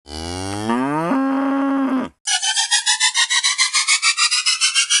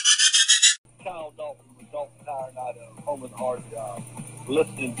doing our job,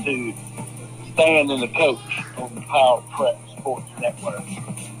 listening to Stan and the Coach on the Power Prep Sports Network.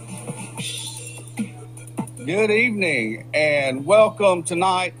 Good evening and welcome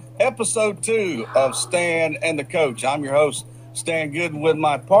tonight, episode 2 of Stan and the Coach. I'm your host, Stan Gooden, with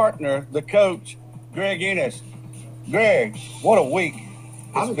my partner, the coach, Greg Ennis. Greg, what a week.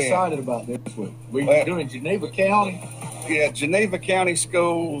 I'm excited about this week. We're doing Geneva County. Yeah, Geneva County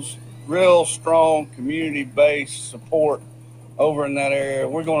Schools, real strong community-based support over in that area.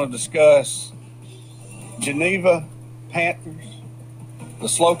 We're going to discuss Geneva Panthers, the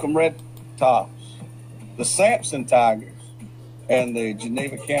Slocum Red Tops, the Sampson Tigers, and the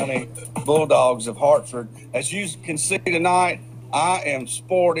Geneva County Bulldogs of Hartford. As you can see tonight, I am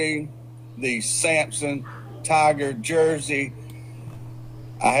sporting the Sampson Tiger jersey.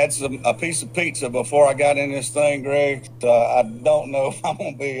 I had a piece of pizza before I got in this thing, Greg. I don't know if I'm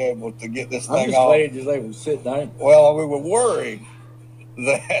going to be able to get this thing off. I'm just glad you're able to sit down. Well, we were worried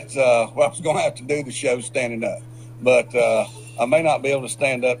that I was going to have to do the show standing up. But I may not be able to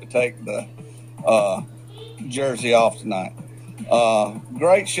stand up to take the jersey off tonight.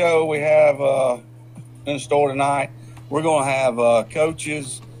 Great show we have in store tonight. We're going to have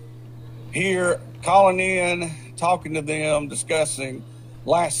coaches here calling in, talking to them, discussing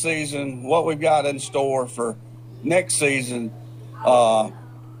last season, what we've got in store for next season. I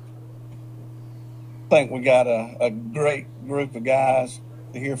think we got a great group of guys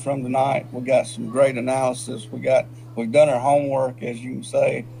to hear from tonight. We got some great analysis. We've done our homework, as you can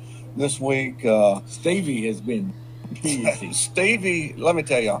say, this week. Stevie has been busy. Stevie, let me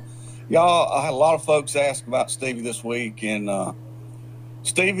tell y'all, I had a lot of folks ask about Stevie this week, and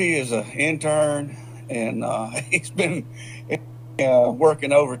Stevie is an intern, and he's been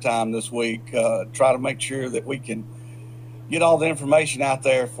working overtime this week, try to make sure that we can get all the information out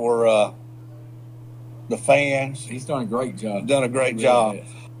there for the fans. He's done a great job. Done a great job.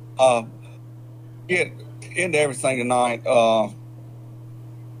 Get into everything tonight.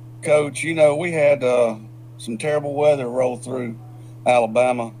 Coach, you know, we had some terrible weather roll through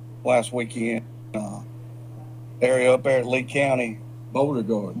Alabama last weekend. Area up there at Lee County. Boulder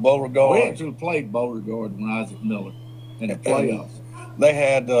Guard. We actually played Boulder Guard when I was at Miller in the playoffs. They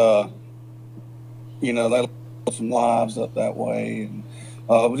had, they lost some lives up that way. And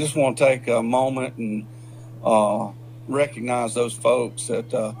we just want to take a moment and recognize those folks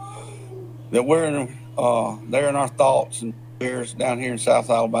that we're in, they're in our thoughts and prayers down here in South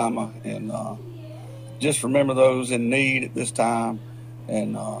Alabama. And just remember those in need at this time.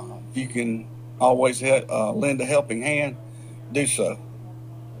 And if you can always lend a helping hand, do so.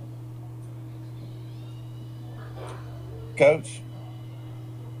 Coach,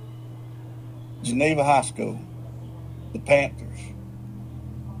 Geneva High School, the Panthers,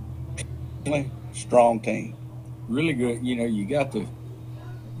 really strong team. Really good. You know, you got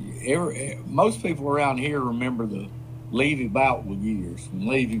most people around here remember the Levy Boutwell years when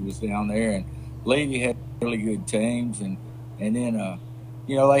Levy was down there, and Levy had really good teams, and then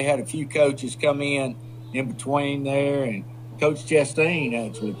they had a few coaches come in between there, and Coach Chastain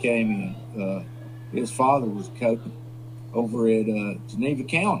actually came in. His father was coaching over at Geneva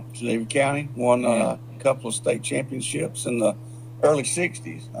County. Geneva County won a couple of state championships in the early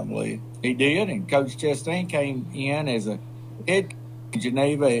 60s, I believe. He did, and Coach Chastain came in as a head coach in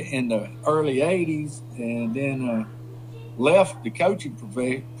Geneva in the early 80s, and then left the coaching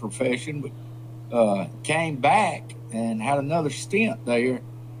profession, but came back and had another stint there.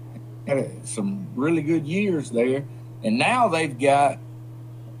 Had some really good years there, and now they've got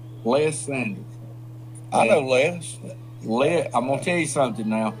Les Sanders. I know Les. I'm going to tell you something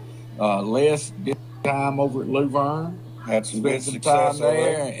now. Les did time over at Luverne. Had some good time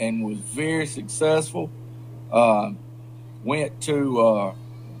there and was very successful. Went to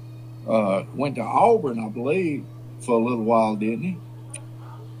Auburn, I believe, for a little while, didn't he?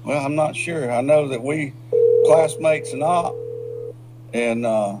 Well, I'm not sure. I know that we classmates and all, and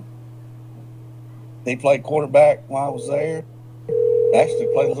he played quarterback while I was there. Actually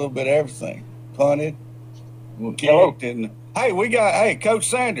played a little bit of everything. Punted, kicked, and hey, Coach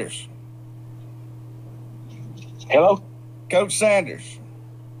Sanders. Hello? Coach Sanders.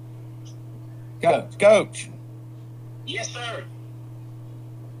 Coach. Yes, sir.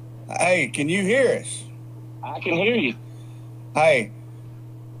 Hey, can you hear us? I can hear you. Hey,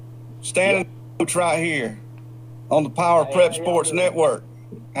 Stan Coach right here on the Power Prep Sports Network.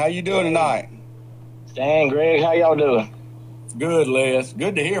 How you doing tonight? Stan, Greg, how y'all doing? Good, Les.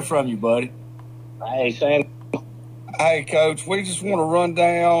 Good to hear from you, buddy. Hey, Stan. Hey, Coach, we just want to run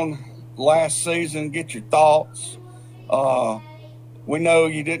down last season, get your thoughts. We know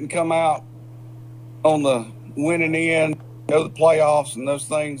you didn't come out on the winning in, go to the playoffs, and those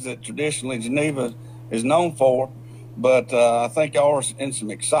things that traditionally Geneva is known for. But I think y'all were in some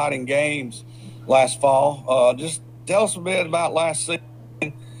exciting games last fall. Just tell us a bit about last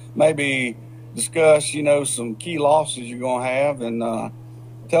season. Maybe discuss, some key losses you're going to have, and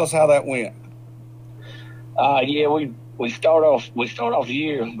tell us how that went. Yeah, we start off the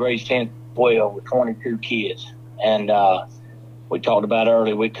year in grades 10 12 with 22 kids, and we talked about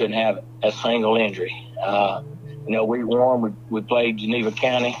earlier we couldn't have a single injury. Week one we played Geneva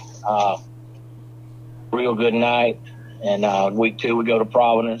County, real good night, and week two we go to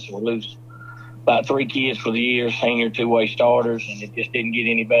Providence and we lose about 3 kids for the year, senior two-way starters, and it just didn't get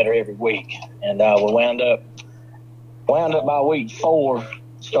any better every week. And we wound up by week 4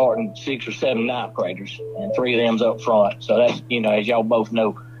 starting 6 or 7 ninth graders, and 3 of them's up front. So that's, as y'all both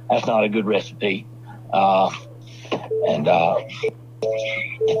know, that's not a good recipe.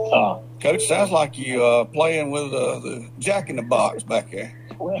 Coach, sounds like you playing with the Jack in the Box back there.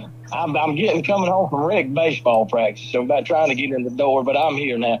 Well, I'm coming home from rec baseball practice, so I'm about trying to get in the door, but I'm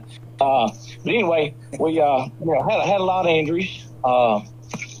here now. But anyway, we had a lot of injuries. At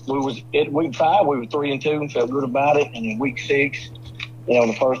week 5 we were 3-2 and felt good about it, and in week 6,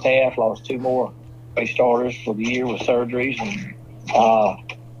 the first half lost 2 more starters for the year with surgeries, and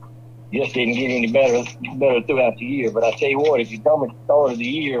just didn't get any better throughout the year. But I tell you what, if you told me at the start of the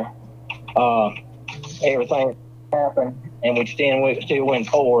year, everything happened and we'd still win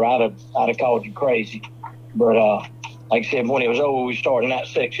 4, I'd have called you crazy. But like I said, when it was over, we started not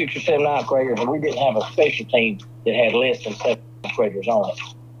 6 or 7 ninth graders, and we didn't have a special team that had less than 7 graders on it.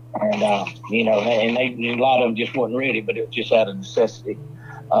 And and a lot of them just wasn't ready, but it was just out of necessity.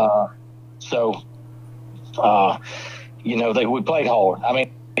 We played hard. I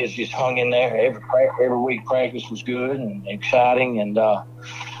mean, it's just hung in there. Every week practice was good and exciting, and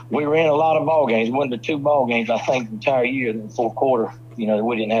we were in a lot of ball games. We went to 2 ball games, I think, the entire year. In the fourth quarter,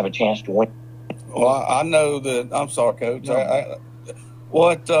 we didn't have a chance to win. Well, I know that. I'm sorry, Coach. No.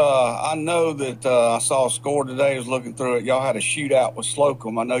 I know that I saw a score today. I was looking through it. Y'all had a shootout with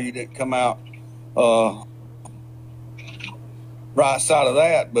Slocum. I know you didn't come out right side of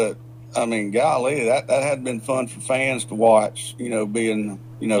that, but I mean, golly, that had been fun for fans to watch. Being.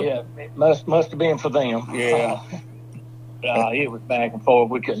 Yeah, it must have been for them. Yeah. It was back and forth.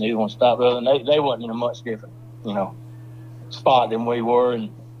 We couldn't even stop the other. They wasn't in a much different, spot than we were,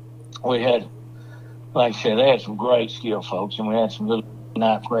 and we had, like I said, they had some great skill folks, and we had some little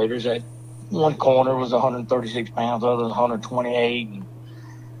ninth graders. That one corner was 136 pounds, the other 128, and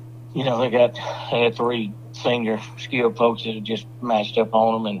they had 3 senior skill folks that had just matched up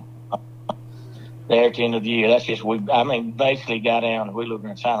on them, and there at the end of the year, that's just basically got down and we looked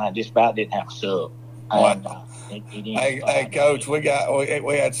at time. I just about didn't have a sub. Hey, Coach, we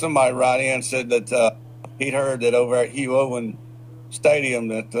had somebody write in and said that he'd heard that over at Hugh Owen Stadium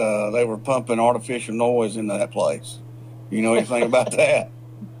that they were pumping artificial noise into that place. You know anything about that?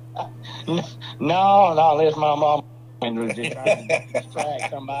 No, unless my mom was just trying to distract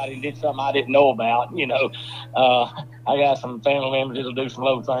somebody, did something I didn't know about. I got some family members that'll do some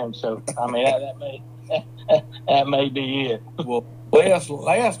low things, so I mean that may be it. Well,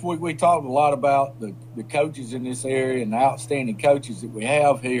 last week we talked a lot about the coaches in this area and the outstanding coaches that we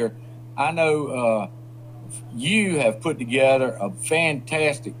have here. I know you have put together a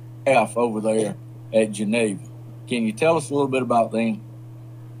fantastic staff over there at Geneva. Can you tell us a little bit about them?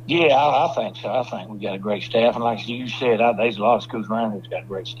 Yeah, I think so. I think we've got a great staff. And like you said, there's a lot of schools around here that's got a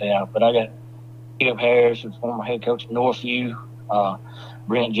great staff. But I got Skip Harris, who's former head coach at Northview,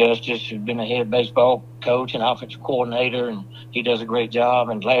 Brent Justice, who's been a head baseball coach and offensive coordinator, and he does a great job.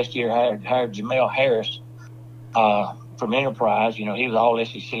 And last year hired Jamel Harris from Enterprise. He was all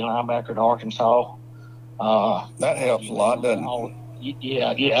SEC linebacker at Arkansas. That helps a lot, doesn't it?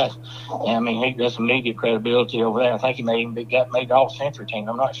 Yeah. I mean, he got some media credibility over there. I think he made the all-century team.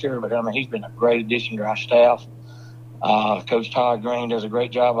 I'm not sure, but I mean, he's been a great addition to our staff. Coach Todd Green does a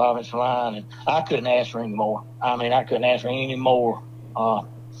great job of offensive line, and I couldn't ask for any more. I mean, I couldn't ask for any more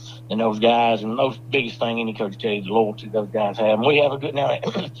than those guys. And the most biggest thing any coach tell you is the loyalty those guys have. And we have a good now.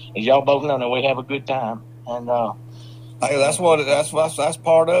 As y'all both know, we have a good time. And hey, that's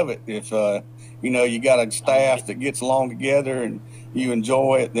part of it. If you got a staff that gets along together and you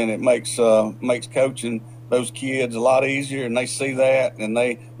enjoy it, then it makes coaching those kids a lot easier, and they see that and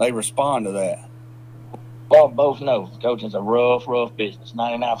they respond to that. Well, both know coaching's a rough business.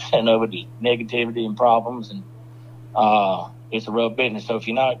 99% of it is negativity and problems, and it's a rough business. So if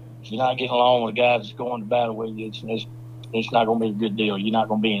you're not getting along with the guys that's going to battle with you, it's not going to be a good deal. You're not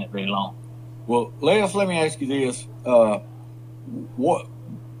going to be in it very long. Well, let me ask you this: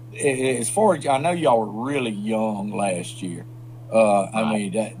 as far as I know, y'all were really young last year. I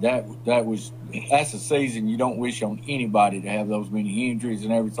mean, that's a season you don't wish on anybody to have those many injuries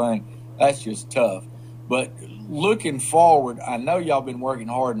and everything. That's just tough. But looking forward, I know y'all been working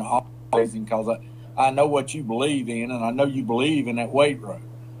hard in the off season because I know what you believe in, and I know you believe in that weight room.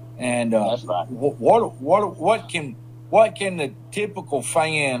 And that's right. What can the typical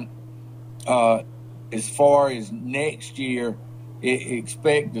fan, as far as next year,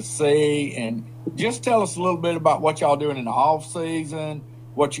 expect to see? And just tell us a little bit about what y'all doing in the off season,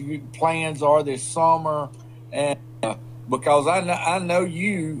 what your plans are this summer, and because I know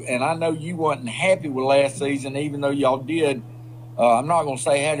you, and I know you wasn't happy with last season, even though y'all did. I'm not going to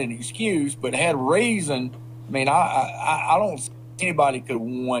say had an excuse, but had a reason. I mean, I don't see anybody could have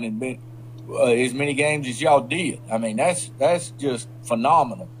won and been as many games as y'all did. I mean, that's just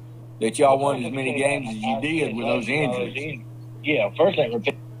phenomenal that y'all won as many games as you did with those injuries. Yeah, first thing,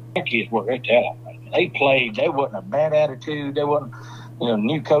 the kids were their talent. They played. They wasn't a bad attitude. They wasn't,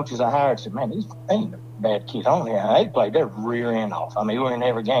 new coaches I hired said, man, these ain't bad kids on here. They played their rear end off. I mean, we were in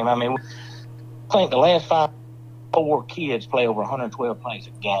every game. I mean, I think the last 4 kids play over 112 plays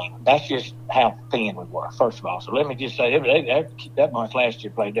a game. That's just how thin we were, first of all. So let me just say, that bunch last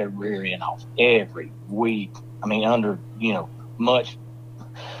year played their rear end off every week. I mean, behind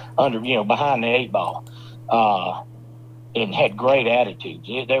the 8 ball. And had great attitudes.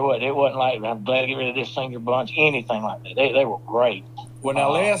 It wasn't like, I'm glad to get rid of this senior bunch, anything like that. They were great. Well,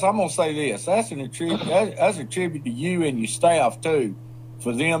 now, Les, I'm going to say this. That's a tribute to you and your staff, too,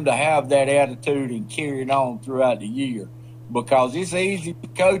 for them to have that attitude and carry it on throughout the year. Because it's easy for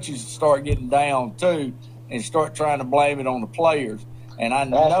coaches to start getting down, too, and start trying to blame it on the players. And I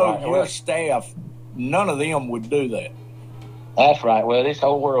know your staff, none of them would do that. That's right. Well, this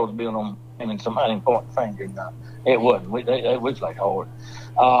whole world's built on somebody pointing fingers. It wasn't. We played hard.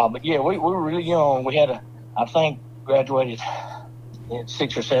 But, yeah, we were really young. We had I think, graduated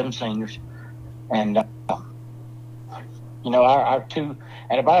 6 or 7 seniors. And, our 2,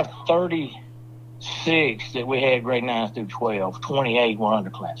 and about 36 that we had grade 9 through 12, 28 were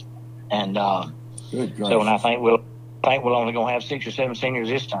underclassmen. And so, and I think we're only going to have 6 or 7 seniors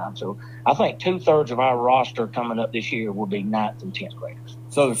this time. So I think 2/3 of our roster coming up this year will be 9th and 10th graders.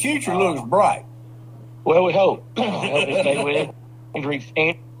 So the future looks bright. Well, we hope. We hope to stay with it.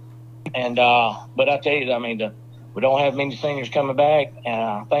 And but I tell you, I mean, we don't have many seniors coming back, and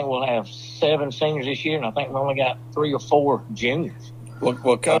I think we'll have 7 seniors this year, and I think we only got 3 or 4 juniors.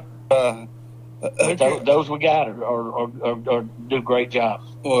 Well, Coach, those we got are do great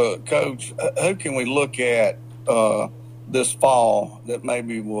jobs. Well, Coach, who can we look at this fall that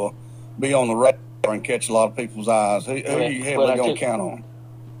maybe will be on the radar and catch a lot of people's eyes? Who are you heavily going to count on?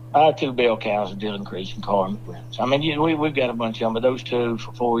 Our 2 bell cows are Dylan Creech and Carmen Prince. I mean, we've got a bunch of them, but those 2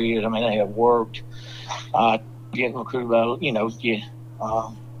 for 4 years, I mean, they have worked. Getting recruited by,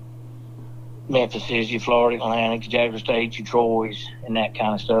 Memphis, your Florida Atlantic, Jackson State, your Troy's, and that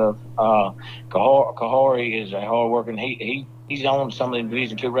kind of stuff. Kahari is a hard-working. He's on some of the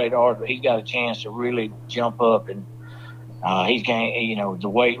Division II radars, but he's got a chance to really jump up, and he's getting, the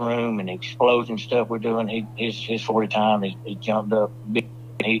weight room and the explosion stuff we're doing. His 40 time, he jumped up.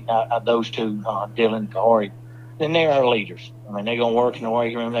 Those 2, Dylan and Kahari, then they're our leaders. I mean, they're gonna work in the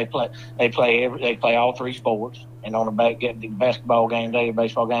weight room. They play all 3 sports, and on the basketball game day,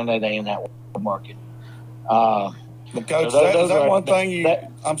 baseball game day, they in that market. But Coach, so is that one thing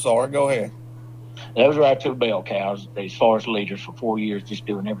I'm sorry. Go ahead. Those are our 2 bell cows as far as leaders for 4 years, just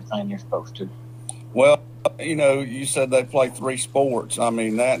doing everything they're supposed to. Well, you said they play 3 sports. I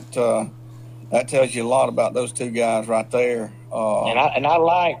mean, that tells you a lot about those 2 guys right there. And I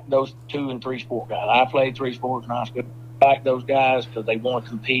like those 2 and 3 sport guys. I played 3 sports in high school. I like those guys because they want to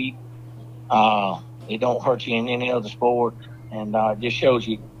compete. It don't hurt you in any other sport, and it just shows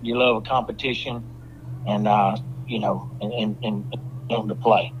you love a competition, and and them to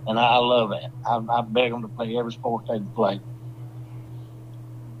play. And I love that. I beg them to play every sport they can play.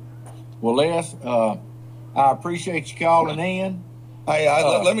 Well, Les, I appreciate you calling in. Hey,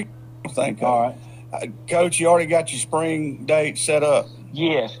 let me thank you. All right. Coach, you already got your spring date set up?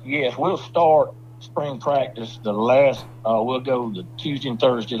 Yes. We'll start spring practice we'll go the Tuesday and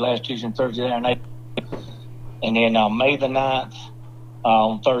Thursday, last Tuesday and Thursday there. And then May the 9th,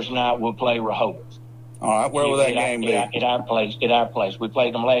 on Thursday night, we'll play Rehoboth. All right. Where will that game be? At our place. We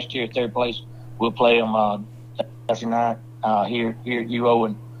played them last year at their place. We'll play them Thursday night here at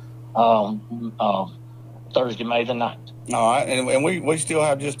UO and Thursday, May the 9th. All right, and we still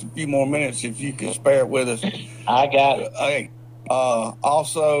have just a few more minutes if you can spare it with us. I got it. Hey,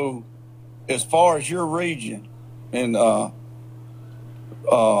 also, as far as your region, and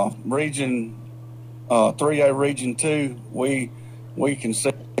Region 3A, Region 2, we can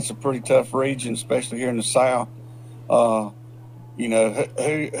see it's a pretty tough region, especially here in the South. You know,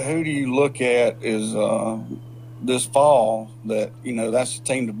 who do you look at is this fall that, you know, that's the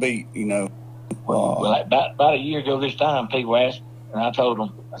team to beat, you know? Well, about a year ago this time, people asked, and I told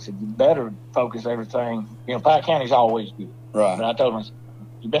them, I said, you better focus everything. You know, Pike County's always good. Right. But I told them,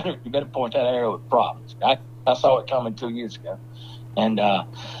 you better point that arrow at Providence. I saw it coming 2 years ago. And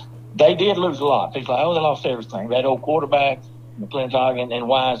they did lose a lot. People like, oh, they lost everything. That old quarterback, McClintock, and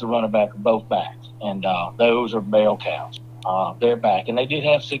Wise, the running back, are both back. And those are bell cows. They're back. And they did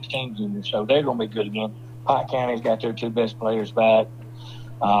have 16 juniors, so they're going to be good again. Pike County's got their 2 best players back.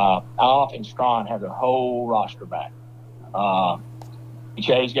 Off and Strawn have their whole roster back.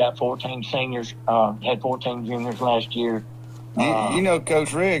 Jay's got 14 seniors, had 14 juniors last year. You know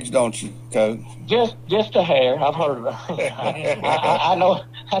Coach Riggs, don't you, Coach? Just a hair. I've heard of it. I know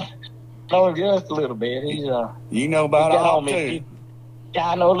him just a little bit. He's you know about all too. Yeah,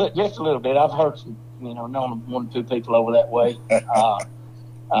 I know just a little bit. I've heard some, you know, known 1 or 2 people over that way,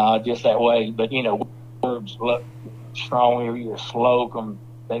 just that way. But you know, look strong area, Slocum.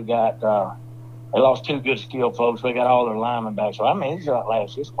 They've got they lost 2 good skill folks. They got all their linemen back. So I mean,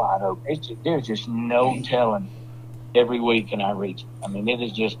 it's wide open. There's just no telling every week in our region. I mean, it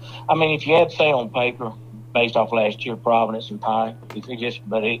is just. I mean, if you had to say on paper, based off last year, Providence and Pike,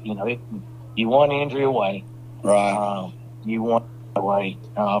 you one injury away. Right. You one away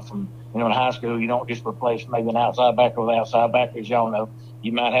from, you know, in high school, you don't just replace maybe an outside backer with outside backer, as y'all know.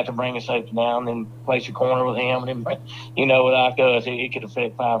 You might have to bring a safety down and place your corner with him, and then, you know, like us, it could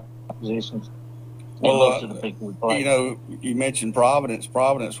affect 5 positions. Well, most of the people we play. You know, you mentioned Providence.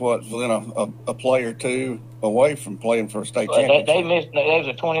 Providence was within a play or 2 away from playing for a state championship. They missed. They was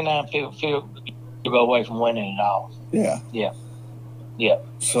a 29 field goal away from winning it all. Yeah.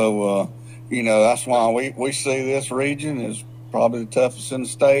 So, you know, that's why we see this region is probably the toughest in the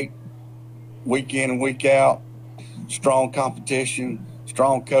state. Week in and week out, strong competition,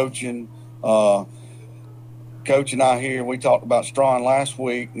 strong coaching. Coaching out here, we talked about Strawn last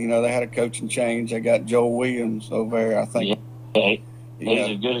week. You know, they had a coaching change. They got Joel Williams over there, I think. Yeah. He's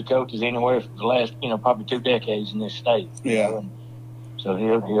as good a coach as anywhere for the last, you know, probably 2 decades in this state. Yeah. Know? So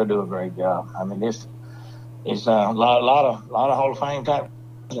he'll do a great job. I mean, it's a lot of Hall of Fame type,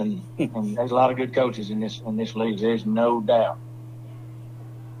 and there's a lot of good coaches in this league. There's no doubt.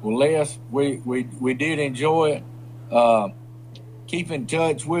 Well, Les, we did enjoy it. Keep in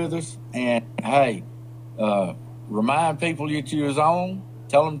touch with us, and hey, remind people that you was on.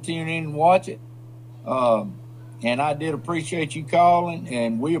 Tell them to tune in and watch it. And I did appreciate you calling,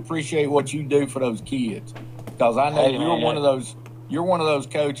 and we appreciate what you do for those kids, because I know you're one of those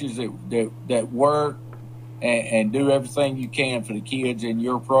coaches that work and do everything you can for the kids in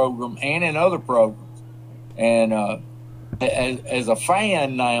your program and in other programs. And as a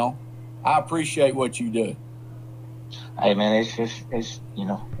fan now, I appreciate what you do. Hey man, it's you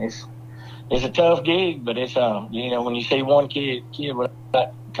know, it's a tough gig, but it's you know, when you see one kid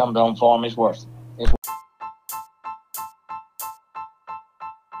that comes on for him, it's worth it.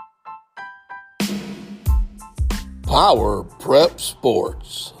 Power Prep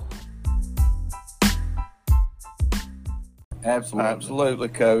Sports. Absolutely,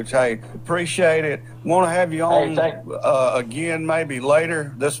 Coach. Hey, appreciate it. Want to have you on again maybe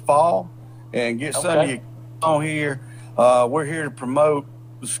later this fall and get some of you on here. We're here to promote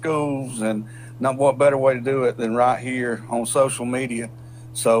the schools, and not what better way to do it than right here on social media.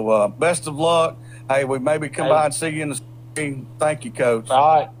 So best of luck. Hey, we maybe come by and see you in the screen. Thank you, Coach.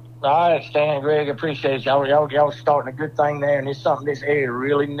 All right, Stan and Greg, appreciate y'all. Y'all starting a good thing there, and it's something this area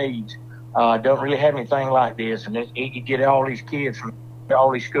really needs. Don't really have anything like this, and you get all these kids from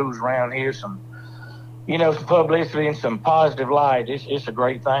all these schools around here some publicity and some positive light. It's a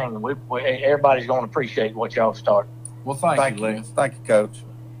great thing, and everybody's going to appreciate what y'all started. Well, thank you, Les. Thank you, Coach.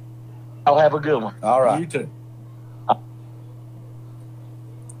 I'll have a good one. All right. You too.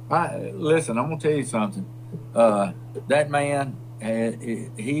 Listen, I'm going to tell you something. That man,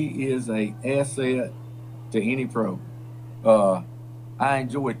 he is a asset to any program. I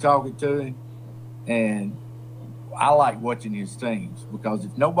enjoy talking to him, and I like watching his teams, because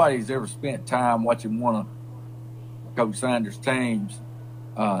if nobody's ever spent time watching one of Coach Sanders' teams,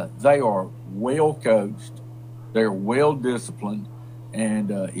 they are well coached, they're well disciplined, and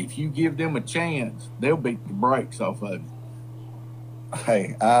if you give them a chance, they'll beat the brakes off of you.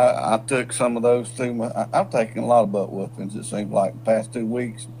 Hey, I took some of those too. I've taken a lot of butt whoopings, it seems like, the past 2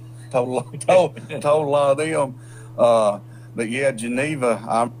 weeks. Told a lot of them. But yeah, Geneva,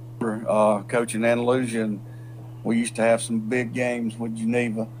 I remember coaching Andalusian, We used to have some big games with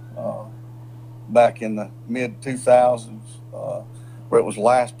Geneva back in the mid 2000s, where it was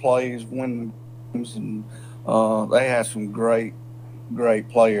last plays, winning games, and they had some great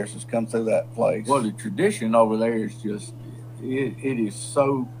players that's come through that place. Well, the tradition over there is just it is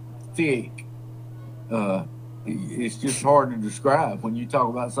so thick. It's just hard to describe when you talk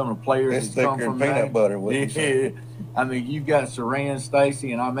about some of the players It's that come thicker from than peanut there. butter. Wouldn't you say? I mean, you've got Saran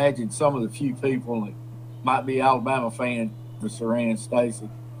Stacy, and I imagine some of the few people that might be Alabama fans for Saran Stacy.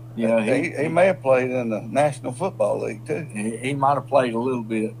 You know, He may have played in the National Football League too. he might have played a little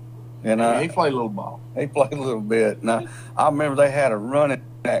bit. And He played a little ball. he played a little bit. Now, I remember they had a running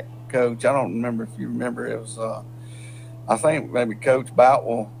back coach. I don't remember if you remember. It was, I think maybe Coach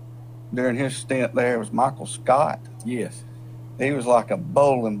Boutwell during his stint there. It was Michael Scott. Yes. He was like a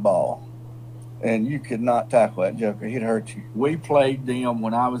bowling ball, and you could not tackle that joker. He'd hurt you. We played them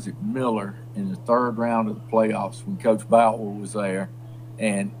when I was at Miller in the third round of the playoffs when Coach Boutwell was there,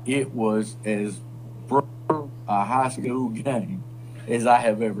 and it was as brutal a high school game as I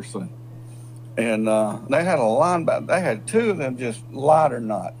have ever seen. And they had a linebacker. They had two of them just light or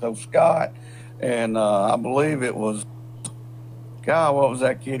not. So Scott and I believe it was, God, what was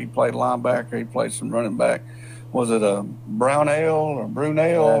that kid? He played linebacker. He played some running back. Was it a Brownell or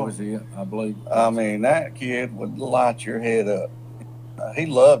Brunel? That was it, I believe. I mean, that kid would light your head up. He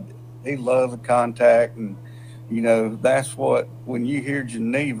loved it. He loved the contact. And, you know, that's what, when you hear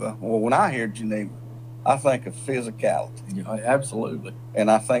Geneva, well, when I hear Geneva, I think of physicality. Yeah, absolutely.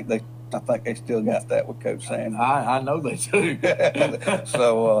 And I think they still got that with Coach Sanders. I know they do.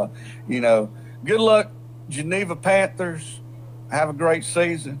 So, you know, good luck, Geneva Panthers. Have a great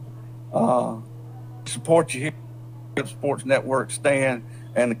season. Support you here at Sports Network, Stan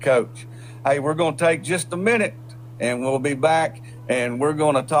and the coach. Hey, we're going to take just a minute, and we'll be back, and we're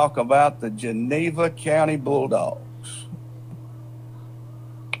going to talk about the Geneva County Bulldogs.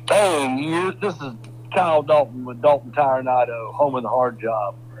 Hey, this is Kyle Dalton with Dalton Tire and Auto, home of the hard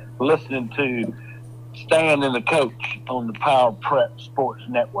job. Listening to Stan and the Coach on the Power Prep Sports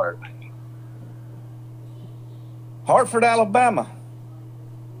Network. Hartford, Alabama.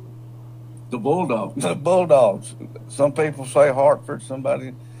 The Bulldogs. The Bulldogs. Some people say Hartford. Some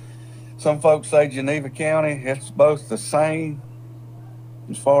folks say Geneva County. It's both the same,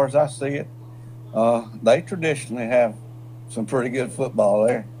 as far as I see it. They traditionally have some pretty good football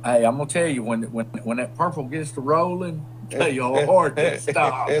there. Hey, I'm gonna tell you, when that purple gets to rolling, tell you how hard to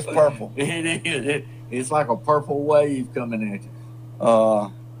stop. It's purple. It is. It's like a purple wave coming at you.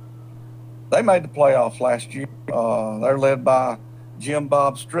 They made the playoffs last year. They're led by Jim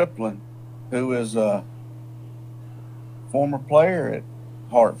Bob Stripling, who is a former player at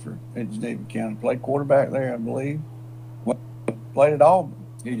Hartford in Geneva County. Played quarterback there, I believe. Played at Auburn.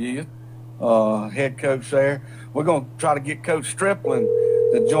 He did. Head coach there. We're going to try to get Coach Stripling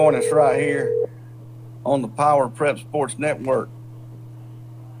to join us right here on the Power Prep Sports Network.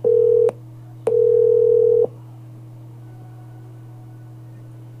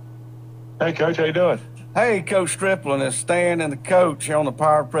 Hey, Coach, how you doing? Hey, Coach Stripling, it's Stan and the coach here on the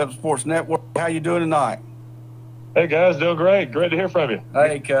Power Prep Sports Network. How you doing tonight? Hey, guys, doing great. Great to hear from you.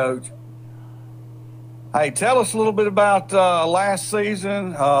 Hey, Coach. Hey, tell us a little bit about last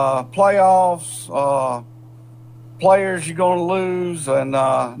season, playoffs, players you're going to lose, and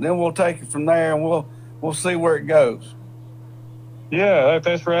then we'll take it from there, and we'll see where it goes. Yeah,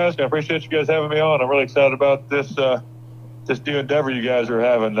 thanks for asking. I appreciate you guys having me on. I'm really excited about this new endeavor you guys are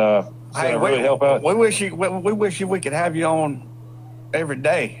having. Hey, really help out. We wish we could have you on every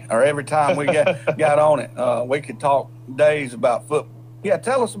day or every time we got on it. We could talk days about football. Yeah,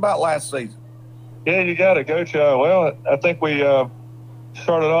 tell us about last season. Yeah, you got it, Coach. Well, I think we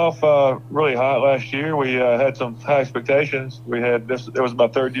started off really hot last year. We had some high expectations. It was my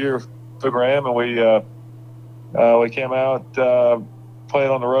third year of the program, and we came out, played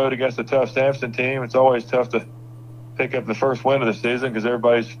on the road against a tough Samson team. It's always tough to pick up the first win of the season because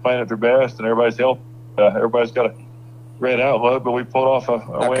everybody's playing at their best and everybody's healthy. Everybody's got a red outlook, but we pulled off a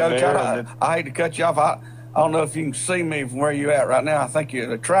win Coach, there. I hate to cut you off. I don't know if you can see me from where you're at right now. I think you're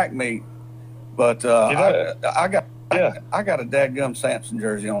at a track meet, but I got a dadgum Samson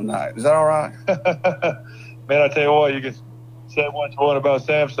jersey on tonight. Is that all right? Man, I tell you what, you can say what you want about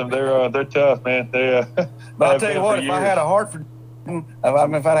Samson. They're tough, man. But I'll tell you what, if I had a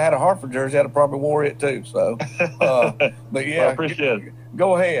Hartford jersey, I'd have probably wore it too. So, but yeah, I appreciate it.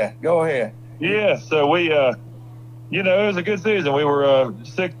 Go ahead. Yeah, so we, it was a good season. We were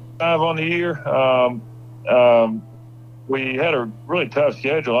 6-5 on the year. We had a really tough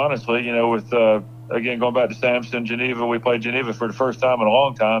schedule, honestly. With again going back to Samson, Geneva. We played Geneva for the first time in a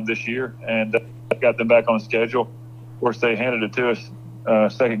long time this year, and got them back on the schedule. Of course, they handed it to us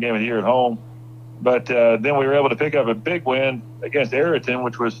second game of the year at home. But then we were able to pick up a big win against Ayrton,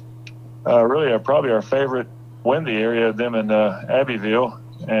 which was really probably our favorite win in the area, them in Abbeville,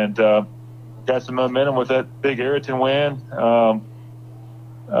 and got some momentum with that big Ayrton win.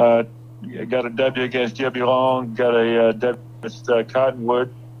 Got a W against Jebulon, got a W against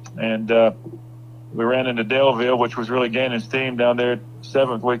Cottonwood, and we ran into Daleville, which was really gaining steam down there,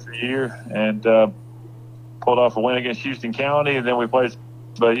 7th week of the year, and pulled off a win against Houston County, and then we played.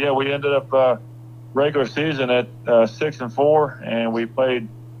 But yeah, we ended up regular season at 6-4, and we played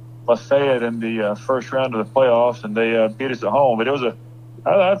Lafayette in the first round of the playoffs, and they beat us at home. But it was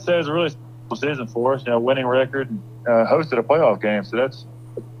I'd say it was a really special season for us. Winning record, and hosted a playoff game. So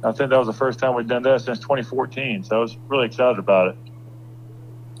I think that was the first time we'd done that since 2014. So I was really excited about it.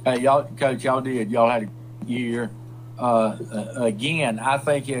 Hey, Coach, y'all had a year. Again, I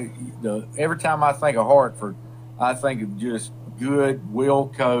think every time I think of Hartford, I think of just good,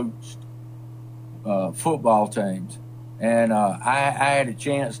 well-coached football teams. And I had a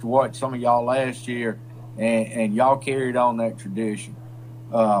chance to watch some of y'all last year, and y'all carried on that tradition.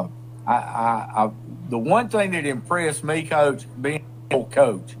 The one thing that impressed me, Coach, being a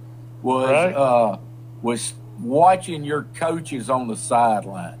coach, was watching your coaches on the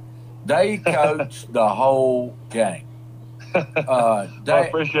sideline. They coached the whole game. I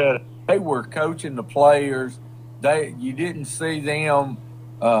appreciate it. They were coaching the players. You didn't see them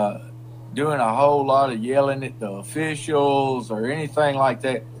doing a whole lot of yelling at the officials or anything like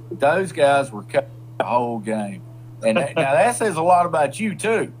that. Those guys were coaching the whole game, and now that says a lot about you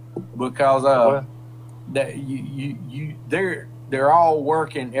too, because they're all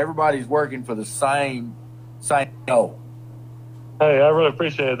working. Everybody's working for the same goal. Hey, I really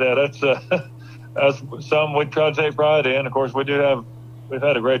appreciate that. That's something we try to take pride in. Of course, we've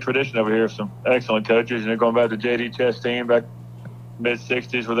had a great tradition over here of some excellent coaches. Going back to J.D. Chastain back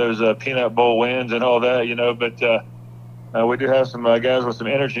mid-'60s with those Peanut Bowl wins and all that, But we do have some guys with some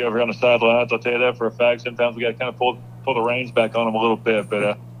energy over here on the sidelines. I'll tell you that for a fact. Sometimes we got to kind of pull the reins back on them a little bit.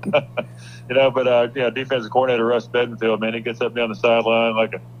 But, defensive coordinator Russ Bedingfield, man, he gets up and down the sideline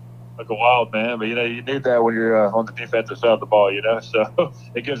like a wild man. But, you need that when you're on the defensive side of the ball, So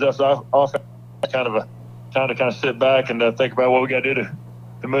it gives us off kind of a time to kind of sit back and think about what we got to do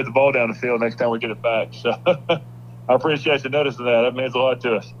to move the ball down the field next time we get it back. So I appreciate you noticing that. That means a lot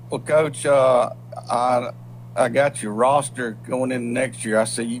to us. Well, Coach, I got your roster going into next year. I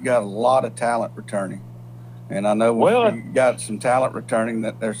see you got a lot of talent returning. And I know you got some talent returning,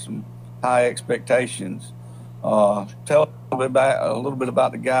 that there's some high expectations. Tell a little bit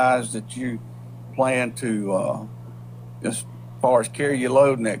about the guys that you plan to as far as carry your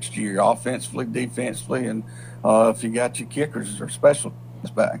load next year, offensively, defensively, and if you got your kickers or special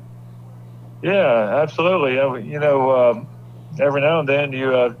back. Yeah, absolutely. Every now and then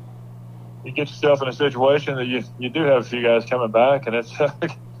you get yourself in a situation that you do have a few guys coming back, and it's kind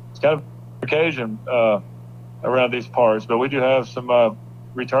of an occasion around these parts. But we do have some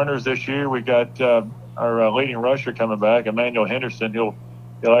returners this year. We got our leading rusher coming back, Emmanuel Henderson. He'll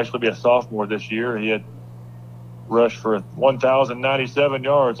actually be a sophomore this year. He had rushed for 1,097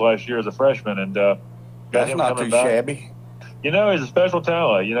 yards last year as a freshman, and got that's him not coming too back. shabby. He's a special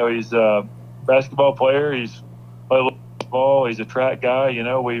talent. He's a basketball player. He's played a little ball. He's a track guy.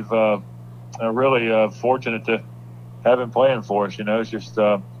 We've really fortunate to have him playing for us. It's just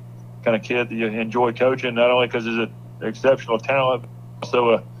kind of kid that you enjoy coaching, not only because he's an exceptional talent, but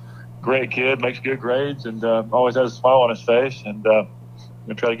also a great kid, makes good grades, and always has a smile on his face. And we're going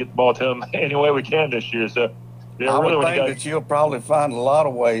to try to get the ball to him any way we can this year. So, I would think that you'll probably find a lot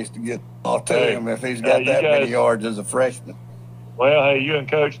of ways to get the ball to him if he's got that many yards as a freshman. Well, hey, you and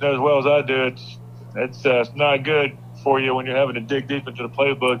Coach know as well as I do, it's not good for you when you're having to dig deep into the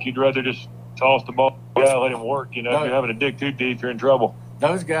playbook. You'd rather just toss the ball, let him work. If you're having to dig too deep, you're in trouble.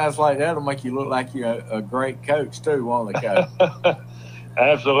 Those guys like that will make you look like you're a great coach too, won't they, Coach?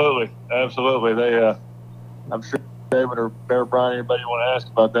 Absolutely. They, I'm sure David or Bear Bryant, anybody you want to ask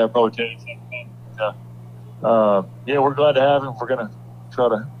about that, probably tell you something. We're glad to have him. We're going to try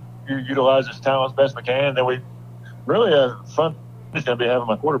to utilize his talent as best we can. Then we really fun is going to be having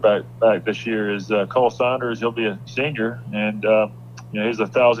my quarterback back this year is Cole Saunders. He'll be a senior, and he's a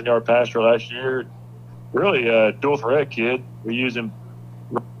 1,000-yard passer last year. Really a dual threat kid. We use him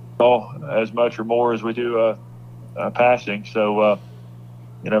as much or more as we do passing. So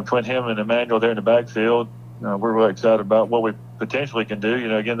between him and Emmanuel there in the backfield, we're really excited about what we potentially can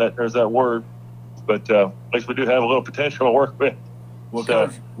do. Again, there's that word, but at least we do have a little potential to work with. Well,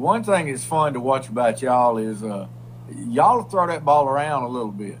 Coach, one thing that's fun to watch about y'all is y'all throw that ball around a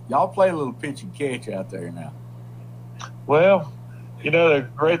little bit. Y'all play a little pitch and catch out there now. Well, the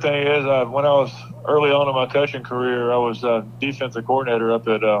great thing is when I was early on in my coaching career, I was defensive coordinator up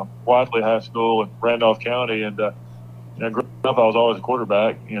at Wadley High School in Randolph County. And, growing up, I was always a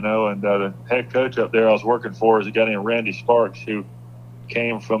quarterback, and the head coach up there I was working for is a guy named Randy Sparks, who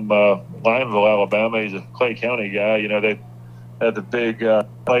came from Lineville, Alabama. He's a Clay County guy. They had the big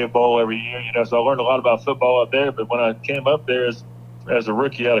Play Bowl every year, so I learned a lot about football up there. But when I came up there as a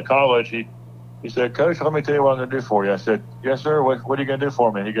rookie out of college, he said, "Coach, let me tell you what I'm going to do for you." I said, "Yes, sir. What are you going to do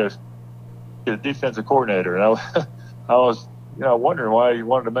for me?" And he goes, "Get a defensive coordinator." And I was wondering why he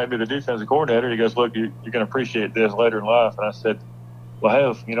wanted to make me the defensive coordinator. He goes, "Look, you're going to appreciate this later in life." And I said,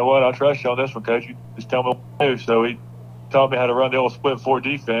 "Well, hey, you know what? I'll trust you on this one, Coach. You just tell me what to do." So he taught me how to run the old split 4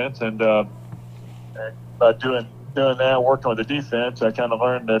 defense. And by doing that, working with the defense, I kind of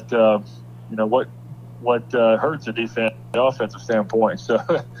learned that, what hurts the defense from the offensive standpoint. So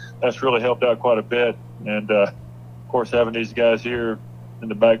that's really helped out quite a bit. And, of course, having these guys here in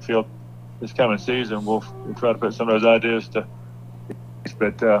the backfield this coming season, we'll try to put some of those ideas to –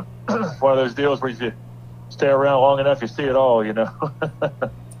 but one of those deals where if you stay around long enough, you see it all,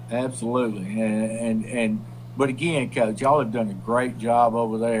 Absolutely. But again, Coach, y'all have done a great job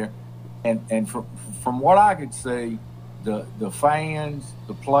over there. And from what I could see, the fans,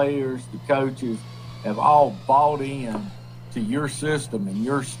 the players, the coaches have all bought in to your system and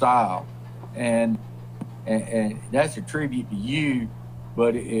your style. And that's a tribute to you.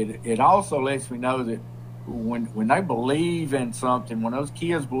 But it also lets me know that when they believe in something, when those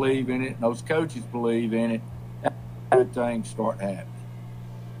kids believe in it and those coaches believe in it, good things start happening.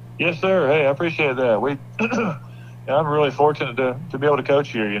 Yes, sir. Hey, I appreciate that. I'm really fortunate to be able to coach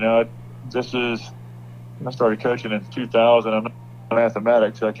here. I started coaching in 2000. I'm not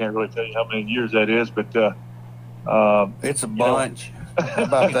mathematics, so I can't really tell you how many years that is, but it's a bunch. How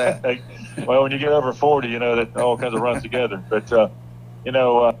about that? Well, when you get over 40, that all kinds of runs together. But I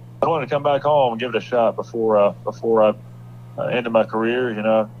wanted to come back home and give it a shot before I ended my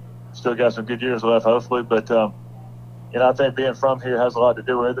career. Still got some good years left, hopefully, but I think being from here has a lot to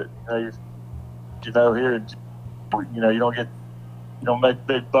do with it. Here, you don't make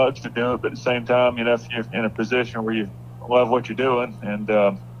big bucks to do it, but at the same time, if you're in a position where you love what you're doing, and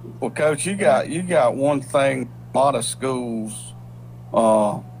well, Coach, you got one thing a lot of schools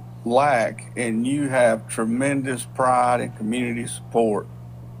lack, and you have tremendous pride and community support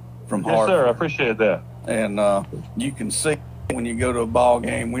from Hartford. Yes, sir. I appreciate that. And you can see when you go to a ball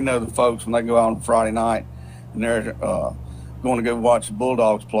game. We know the folks when they go out on Friday night and they're going to go watch the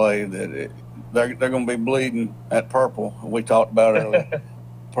Bulldogs play that they're going to be bleeding at purple. We talked about it earlier.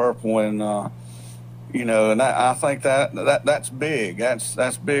 Purple, and and I think that's big.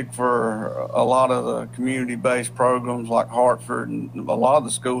 That's big for a lot of the community-based programs like Hartford and a lot of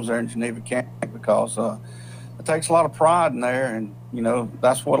the schools there in Geneva County, because it takes a lot of pride in there, and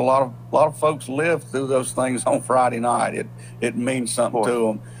that's what a lot of folks live through those things on Friday night. It means something to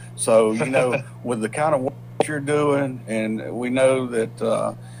them. So with the kind of work you're doing, and we know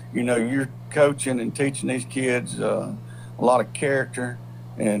that you're coaching and teaching these kids a lot of character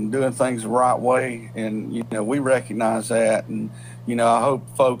and doing things the right way, and we recognize that, and I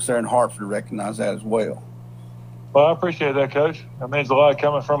hope folks there in Hartford recognize that as well. Well, I appreciate that, Coach. That means a lot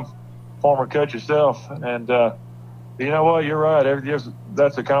coming from former coach yourself, and you know what, you're right.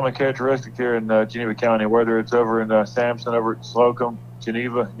 That's a common characteristic here in Geneva County, whether it's over in Sampson, over at Slocum,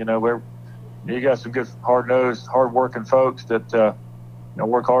 Geneva. Where you got some good, hard-nosed, hard-working folks that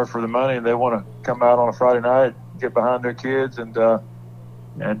work hard for the money, and they want to come out on a Friday night, get behind their kids, and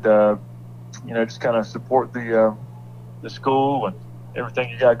just kind of support the school and everything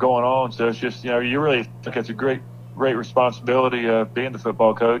you got going on. So it's just, you really think it's a great responsibility being the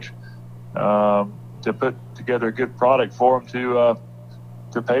football coach, to put together a good product for them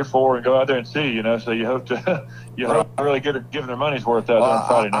to pay for and go out there and see. So you hope to really give them their money's worth out there on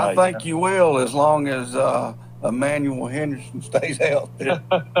Friday night. I think you will, as long as Emmanuel Henderson stays healthy.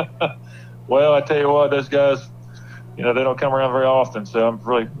 Well, I tell you what, those guys, they don't come around very often, so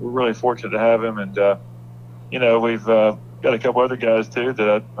we're really fortunate to have him. And we've got a couple other guys too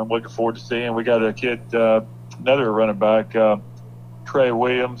that I'm looking forward to seeing. We got a kid, another running back, Trey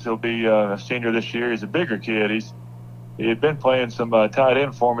Williams. He'll be a senior this year. He's a bigger kid. He had been playing some tight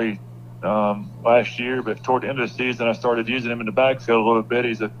end for me last year, but toward the end of the season, I started using him in the backfield a little bit.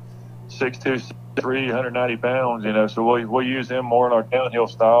 He's a 6'2", 6'3", 190 pounds. So we'll use him more in our downhill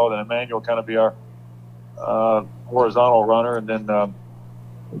style, and Emmanuel will kind of be our horizontal runner. And then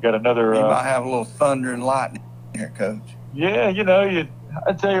we got another. You might have a little thunder and lightning here, Coach. Yeah,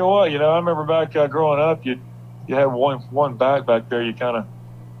 I tell you what, I remember back growing up, you'd you have one back there, you kind of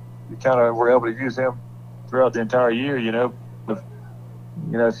were able to use him throughout the entire year. If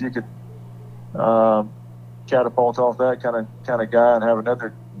you could catapult off that kind of guy and have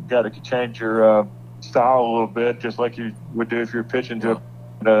another guy that could change your style a little bit, just like you would do if you're pitching to.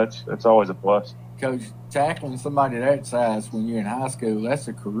 It's always a plus. Coach, tackling somebody that size when you're in high school, that's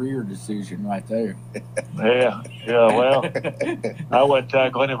a career decision right there. Yeah. Well, I wouldn't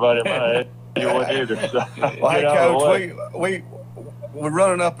tackle anybody in my age. You wouldn't either. So, well, hey, Coach, we're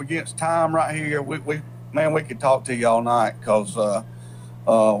running up against time right here. We could talk to you all night because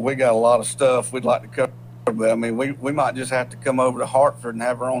we got a lot of stuff we'd like to cover. But I mean, we might just have to come over to Hartford and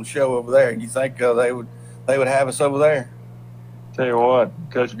have our own show over there. You think they would have us over there? Tell you what,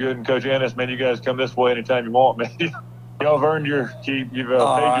 Coach Good and Coach Ennis, man, you guys come this way anytime you want, man. Y'all have earned your keep. You've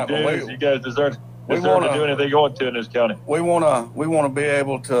paid your dues. You guys deserve to do anything you want to in this county. We want to be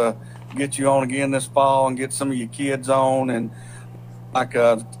able to get you on again this fall and get some of your kids on. And like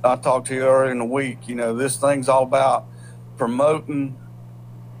I talked to you earlier in the week, this thing's all about promoting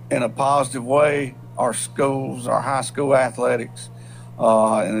in a positive way our schools, our high school athletics.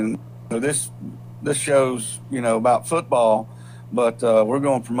 And this show's, about football. But we're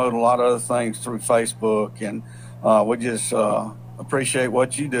going to promote a lot of other things through Facebook, and we just appreciate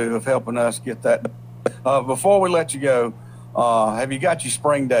what you do of helping us get that. Before we let you go, have you got your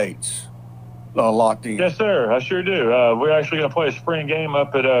spring dates locked in? Yes, sir. I sure do. We're actually going to play a spring game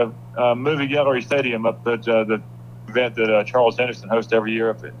up at Movie Gallery Stadium up at the event that Charles Henderson hosts every year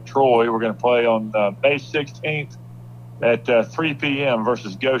up at Troy. We're going to play on May 16th at 3 p.m.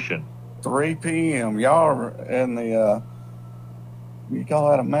 versus Goshen. 3 p.m. Y'all are in the you call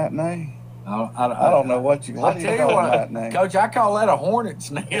that a matinee? I don't know what you call a matinee. Coach, I call that a hornet's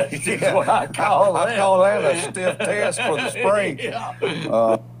nest. Is what I call that. I call that a stiff test for the spring.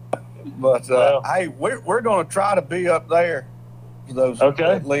 Yeah. Hey, we're going to try to be up there for those. Okay.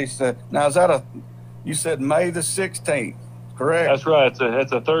 At least. Now, is that you said May the 16th, correct? That's right.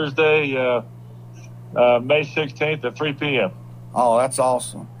 It's a Thursday, May 16th at 3 p.m. Oh, that's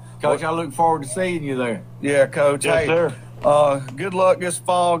awesome. Coach, I look forward to seeing you there. Yeah, Coach. Yes, sir. Good luck this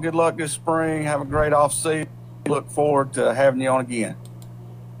fall. Good luck this spring. Have a great off season. Look forward to having you on again.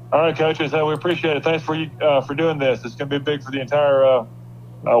 All right, coaches. We appreciate it. Thanks for doing this. It's going to be big for the entire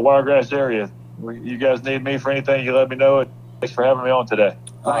Wiregrass area. You guys need me for anything, you let me know. Thanks for having me on today.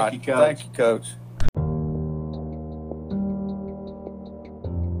 Thank you, Coach. Thank you, Coach.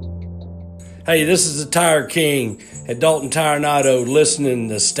 Hey, this is the Tire King at Dalton Tire and Auto, listening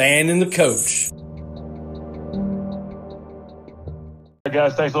to Stan and the Coach. All right,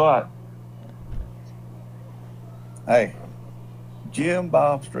 guys, thanks a lot. Hey, Jim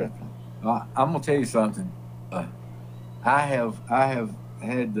Bob Strickland. I'm gonna tell you something. I have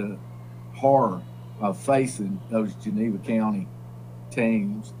had the horror of facing those Geneva County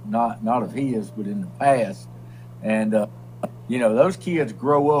teams, not of his, but in the past, and those kids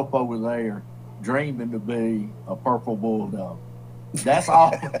grow up over there dreaming to be a purple bulldog. That's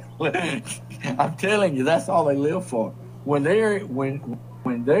all. I'm telling you, that's all they live for. When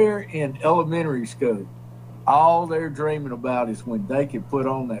they're in elementary school, all they're dreaming about is when they can put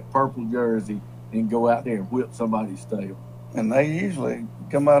on that purple jersey and go out there and whip somebody's tail. And they usually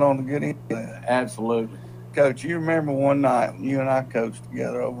come out on the good end of that. Absolutely. Coach, you remember one night when you and I coached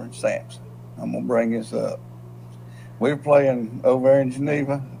together over in Sampson. I'm going to bring this up. We were playing over in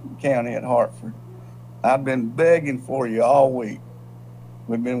Geneva County at Hartford. I've been begging for you all week.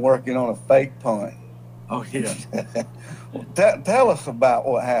 We've been working on a fake punt. Oh, yeah. Tell us about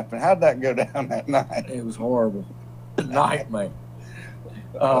what happened. How'd that go down that night? It was horrible. Nightmare.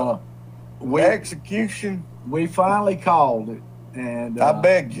 Execution. We finally called it. And I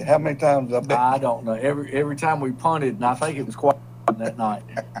begged you. How many times I begged you? I don't know. Every time we punted, and I think it was quite that night.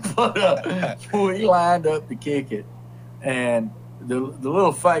 But we lined up to kick it. And the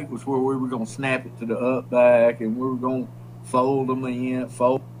little fake was where we were going to snap it to the up back, and we were going to fold them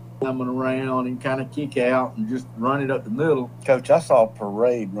around and kind of kick out and just run it up the middle. Coach, I saw a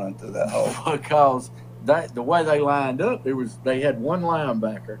parade run through that hole. Because the way they lined up, they had one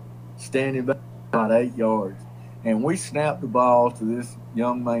linebacker standing back about 8 yards. And we snapped the ball to this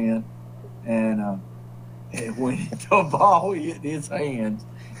young man, and when the ball hit his hands,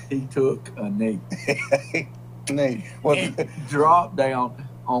 he took a knee. He dropped down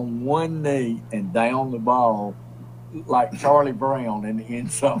on one knee and down the ball like Charlie Brown in the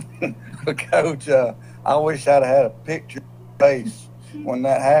end zone. Coach, I wish I'd had a picture of your face when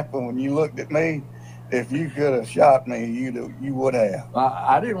that happened, when you looked at me. If you could have shot me, you would have.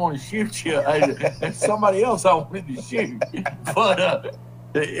 I didn't want to shoot you. Somebody else I wanted to shoot. But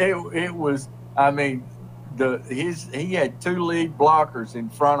it was, I mean, he had 2 lead blockers in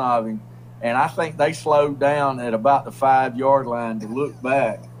front of him, and I think they slowed down at about the 5-yard line to look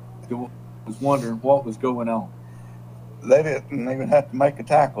back. Was wondering what was going on. They didn't even have to make a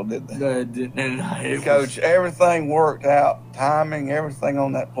tackle, did they? Coach, everything worked out, timing, everything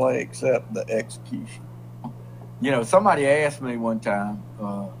on that play except the execution. You know, somebody asked me one time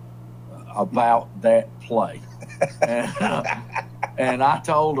about that play. And I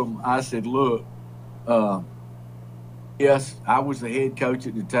told them, I said, look, yes, I was the head coach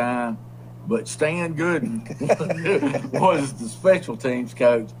at the time, but Stan Gooden was the special teams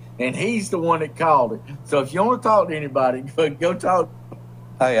coach, and he's the one that called it. So if you want to talk to anybody, go talk.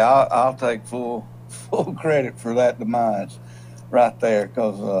 Hey, I'll take full credit for that demise right there,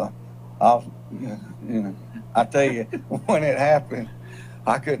 because I tell you, when it happened,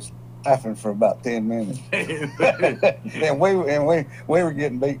 I could laughing for about 10 minutes. and we were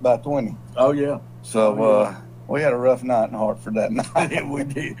getting beat by 20. Oh yeah. So we had a rough night in Hartford that night. We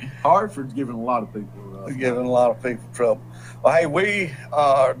did. Hartford's giving a lot of people trouble. Well, hey, we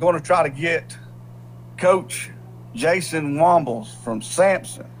are going to try to get Coach Jason Wombles from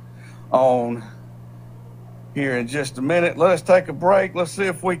Samson on here in just a minute. Let us take a break. Let's see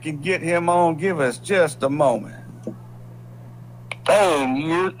if we can get him on. Give us just a moment.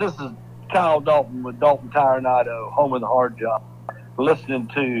 Hey, this is Kyle Dalton with Dalton Tire and Auto, home of the hard job. Listening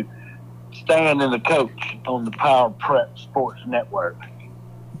to Stan and the Coach on the Power Prep Sports Network.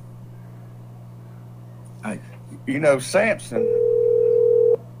 Hey, you know, Samson.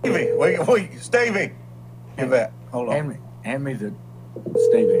 Stevie, give that. Hold on. Hand me the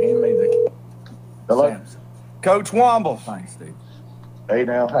Stevie. Hand me the Hello, Samson. Coach Wombles. Thanks, Steve. Hey,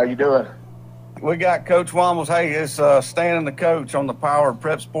 now, how you doing? We got Coach Wombles. Hey, it's Stan and the Coach on the Power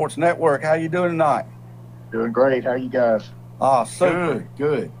Prep Sports Network. How you doing tonight? Doing great. How you guys? Oh, super.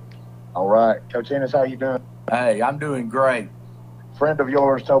 Good. All right. Coach Ennis, how you doing? Hey, I'm doing great. Friend of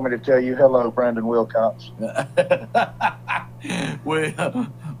yours told me to tell you hello, Brandon Wilcox.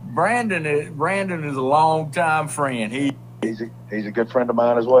 Well, Brandon is a longtime friend. He's a good friend of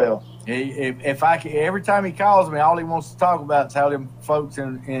mine as well. Every time he calls me, all he wants to talk about is how them folks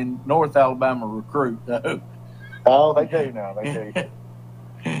in North Alabama recruit. Oh, they do now. They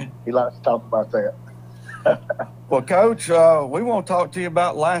do. He likes to talk about that. Well, Coach, we want to talk to you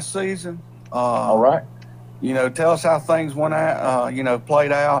about last season. All right. You know, tell us how things went out.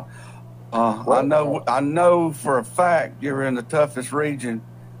 Played out. I know for a fact you're in the toughest region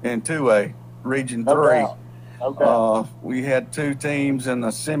in 2A, Region 3. No doubt. We had 2 teams in the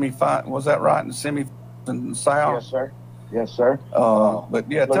semifinal. Was that right? In the semifinal in the South? Yes, sir.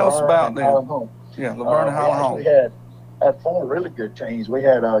 But yeah, tell us about them. Yeah, Laverne and Highland Home. We had 4 really good teams. We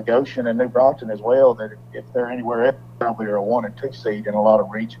had Goshen and New Brockton as well. That if they're anywhere else, probably are a 1 and 2 seed in a lot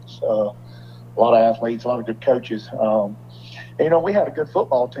of regions. A lot of athletes, a lot of good coaches. We had a good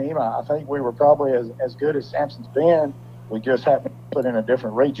football team. I think we were probably as good as Samson's been. We just happened to put in a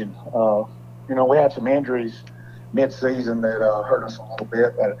different region. We had some injuries mid-season that hurt us a little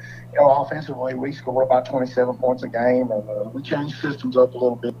bit. But, offensively, we scored about 27 points a game, and we changed systems up a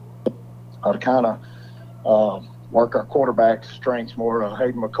little bit to kind of work our quarterback strengths more.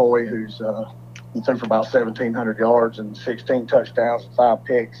 Hayden McCoy, he threw for about 1,700 yards and 16 touchdowns and 5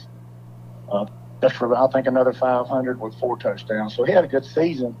 picks. That's for, I think, another 500 with 4 touchdowns. So he had a good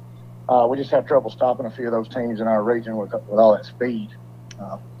season. We just had trouble stopping a few of those teams in our region with all that speed.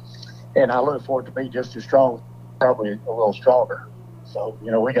 And I look for it to be just as strong, probably a little stronger. So,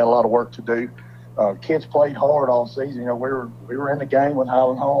 we got a lot of work to do. Kids played hard all season. We were in the game with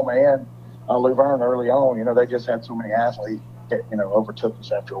Highland Home and Luverne early on. They just had so many athletes that, overtook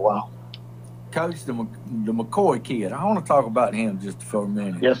us after a while. Coach, the McCoy kid, I want to talk about him just for a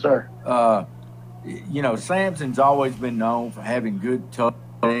minute. Yes, sir. Samson's always been known for having good tough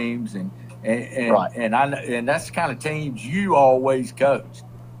teams, and right. and that's the kind of teams you always coached.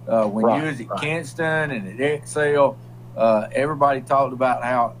 When right, you was at right. Kinston and at Excel, everybody talked about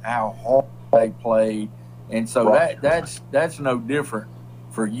how hard they played, and so right. that's no different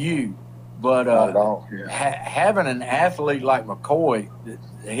for you. But not at all. Yeah. Having an athlete like McCoy,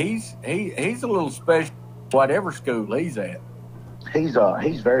 he's a little special, whatever school he's at. He's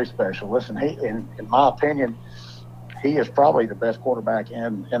very special. Listen, in my opinion, he is probably the best quarterback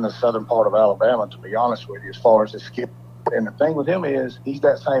in the southern part of Alabama, to be honest with you, as far as his skill. And the thing with him is he's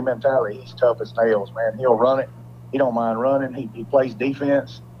that same mentality. He's tough as nails, man. He'll run it. He don't mind running. He plays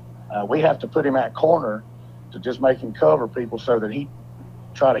defense. We have to put him at corner to just make him cover people so that he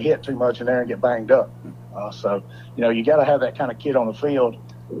try to hit too much in there and get banged up. So you got to have that kind of kid on the field.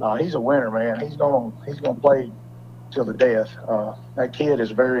 He's a winner, man. He's gonna play till the death. That kid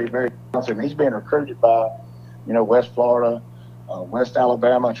is very, very talented. He's being recruited by West Florida, West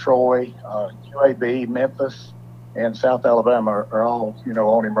Alabama, Troy, UAB, Memphis, and South Alabama are all,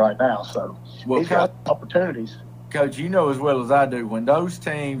 on him right now. So he's got opportunities. Coach, you know as well as I do, when those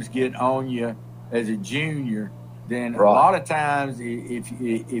teams get on you as a junior, then a lot of times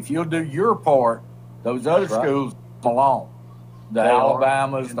if you'll do your part, those other schools come along. The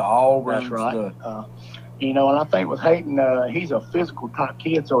Alabamas, the Auburns. That's right. And I think with Hayden, he's a physical type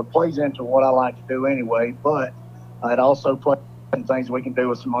kid, so it plays into what I like to do anyway. But it also plays in things we can do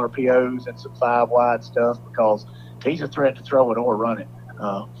with some RPOs and some 5-wide stuff because he's a threat to throw it or run it.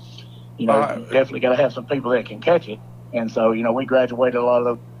 You definitely got to have some people that can catch it. And so, we graduated a lot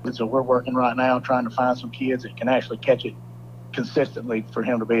of those. So we're working right now trying to find some kids that can actually catch it consistently for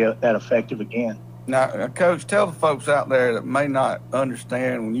him to be that effective again. Now, Coach, tell the folks out there that may not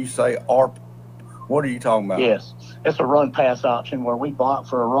understand when you say RP, what are you talking about? Yes, it's a run-pass option where we block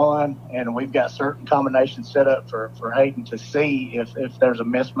for a run, and we've got certain combinations set up for Hayden to see if there's a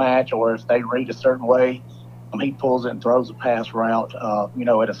mismatch or if they read a certain way. He pulls it and throws a pass route,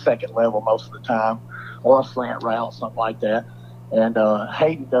 at a second level most of the time, or a slant route, something like that. And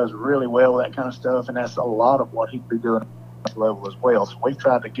Hayden does really well with that kind of stuff, and that's a lot of what he'd be doing at this level as well. So we've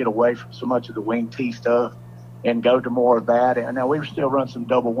tried to get away from so much of the wing T stuff and go to more of that. And now we still run some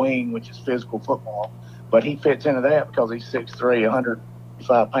double wing, which is physical football, but he fits into that because he's 6'3",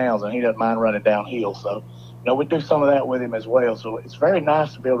 105 pounds, and he doesn't mind running downhill. So, we do some of that with him as well. So it's very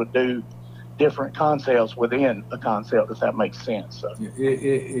nice to be able to do different concepts within a concept, if that makes sense. So.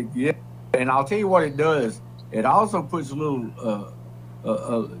 Yeah, and I'll tell you what it does. It also puts a little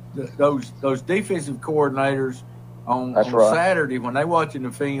those defensive coordinators on Saturday when they watching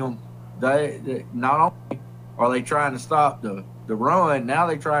the film. They not only are they trying to stop the run, now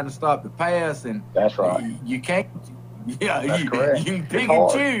they're trying to stop the pass, and that's right. You can't. Yeah, that's correct. You pick and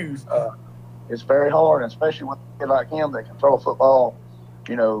choose. It's very hard, especially with a kid like him that can throw a football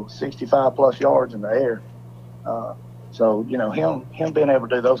 65 plus yards in the air. So, him being able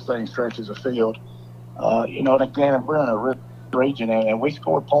to do those things stretches a field. And again, we're in a rich region and we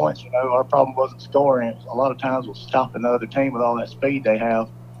scored points. Our problem wasn't scoring. A lot of times we'll stop another team with all that speed they have.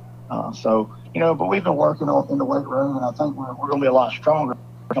 But we've been working on in the weight room, and I think we're going to be a lot stronger.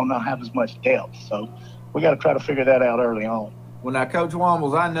 We don't have as much depth. So we got to try to figure that out early on. Well, now, Coach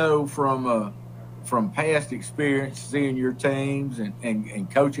Wombles, I know from past experience seeing your teams and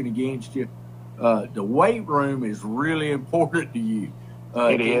coaching against you, the weight room is really important to you.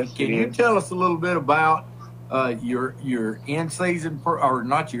 It is. Can you tell us a little bit about your in-season, or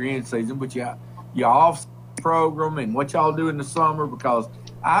not your in-season, but your off program and what y'all do in the summer? Because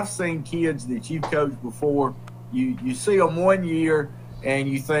I've seen kids that you've coached before. You see them one year and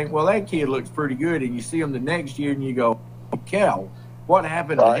you think, well, that kid looks pretty good, and you see them the next year and you go, Cal, what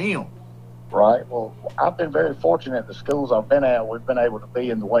happened to him? Right. Well, I've been very fortunate at the schools I've been at. We've been able to be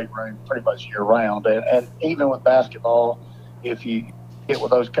in the weight room pretty much year round. And even with basketball, if you get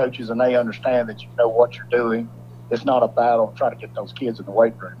with those coaches and they understand that you know what you're doing, it's not a battle trying to get those kids in the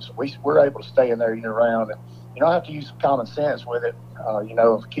weight room. So we're able to stay in there year round. And you don't have to use some common sense with it.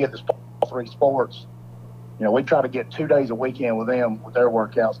 If a kid that's playing 3 sports, we try to get 2 days a weekend with them with their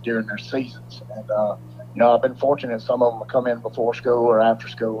workouts during their seasons. And, I've been fortunate. Some of them come in before school or after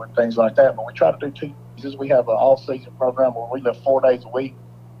school and things like that. But we try to do 2 seasons. We have an all-season program where we lift 4 days a week.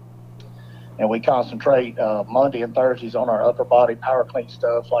 And we concentrate Monday and Thursdays on our upper body power clean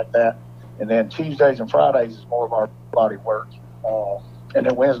stuff like that. And then Tuesdays and Fridays is more of our body work. And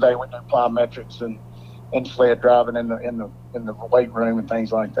then Wednesday we do plyometrics and sled driving in the weight room and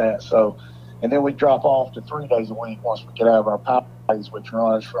things like that. So, and then we drop off to 3 days a week once we get out of our power days, which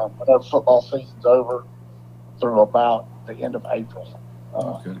runs from whenever football season's over through about the end of April.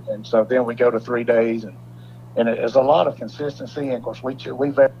 Okay. And so then we go to 3 days, and there's a lot of consistency. And of course, we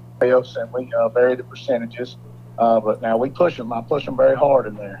vary and we vary the percentages. But now we push them. I push them very hard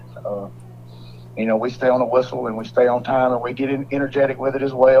in there. We stay on the whistle and we stay on time and we get energetic with it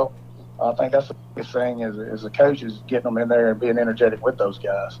as well. I think that's the biggest thing is the coaches getting them in there and being energetic with those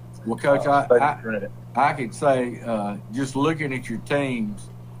guys. Well, Coach, I could say just looking at your teams,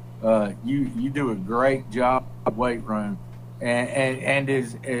 you do a great job of weight room, and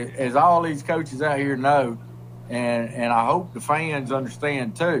as all these coaches out here know, and I hope the fans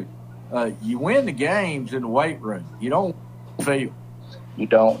understand too, you win the games in the weight room. You don't feel. You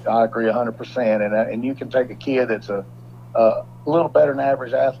don't. I agree 100%. And you can take a kid that's a little better than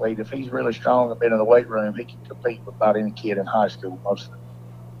average athlete. If he's really strong and been in the weight room, he can compete with about any kid in high school most of them.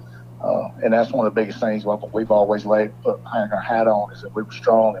 And that's one of the biggest things we've always hang our hat on is that we were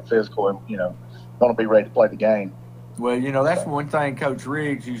strong and physical and, going to be ready to play the game. Well, you know, that's one thing Coach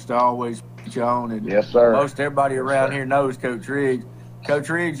Riggs used to always put you on. And Yes, sir. Most everybody around here knows Coach Riggs. Coach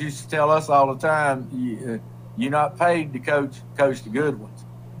Riggs used to tell us all the time, you're not paid to coach the good ones.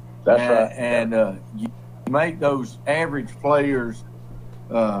 That's right. And you make those average players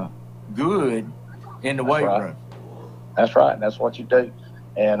good in the weight room. That's right. That's what you do.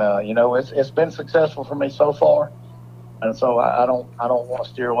 And, you know, it's been successful for me so far. And so I don't want to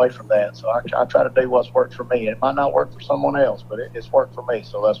steer away from that. So I try to do what's worked for me. It might not work for someone else, but it's worked for me.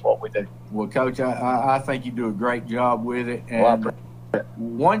 So that's what we do. Well, Coach, I think you do a great job with it. And Well,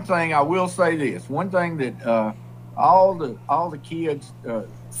 one thing I will say this: one thing that all the kids,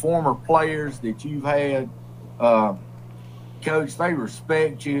 former players that you've had, Coach, they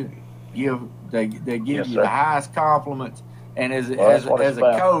respect you. They give Yes, you sir. the highest compliments. And as that's a what it's a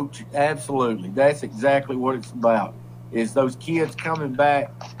about. coach, absolutely, that's exactly what it's about. Is those kids coming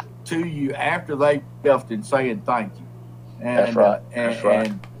back to you after they left and saying thank you. And, That's right. That's right.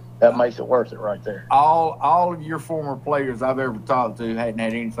 And That makes it worth it right there. all of your former players I've ever talked to hadn't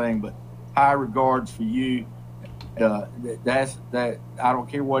had anything but high regards for you. That's I don't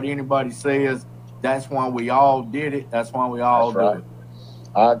care what anybody says. That's why we all did it. That's why we all That's do right.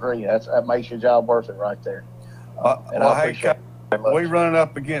 it. I agree. That makes your job worth it right there. And well, I hey, appreciate it very much. we running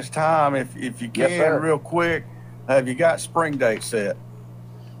up against time. If you Yes, can, sir. real quick, have you got spring date set?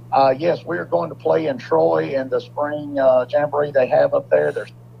 Yes, we are going to play in Troy in the spring jamboree they have up there.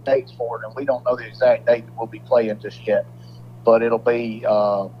 There's dates for it, and we don't know the exact date that we'll be playing just yet. But it'll be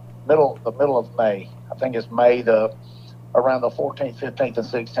the middle of May. I think it's May around the 14th, 15th,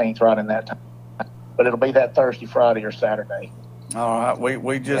 and 16th, right in that time. But it'll be that Thursday, Friday, or Saturday. All right.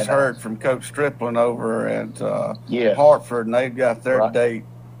 We just And, heard from Coach Stripling over at Yes. Hartford, and they've got their Right. date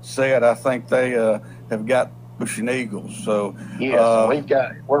set. I think they have got Ocean Eagles. So Yes,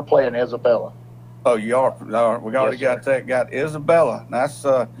 we're playing Isabella. oh, you are. We already Yes, got that. Got Isabella. That's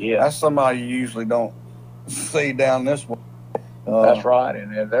Yeah. that's somebody you usually don't see down this way. That's right,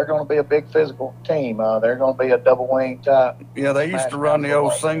 and they're going to be a big physical team. They're going to be a double wing type. Yeah, they used to run the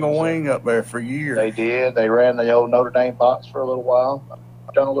old single wing up there for years. They did. They ran the old Notre Dame box for a little while.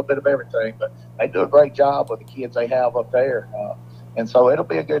 Done a little bit of everything, but they do a great job with the kids they have up there. And so it'll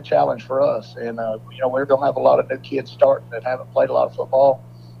be a good challenge for us. And, we're going to have a lot of new kids starting that haven't played a lot of football.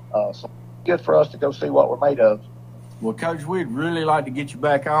 So good for us to go see what we're made of. Well, Coach, we'd really like to get you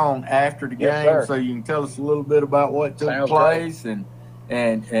back on after the Yes, game sir. so you can tell us a little bit about what took Sounds place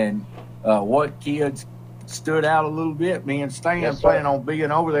and what kids stood out a little bit. Me and Stan Yes, sir. planning on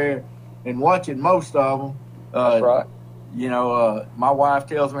being over there and watching most of them. That's right. My wife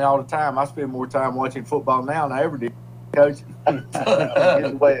tells me all the time I spend more time watching football now than I ever did, Coach. That's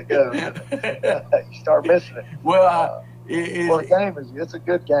the way it goes. You start missing it. Well, The game it's a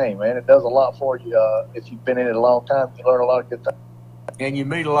good game, man. It does a lot for you. If you've been in it a long time, you learn a lot of good things. and you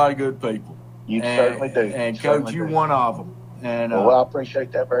meet a lot of good people. You certainly do. And You Coach, certainly you're do. one of them. And Well, I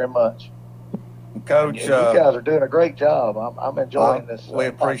appreciate that very much. Coach, You guys are doing a great job. I'm enjoying this. we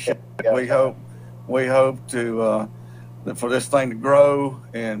appreciate podcast. it. We hope to for this thing to grow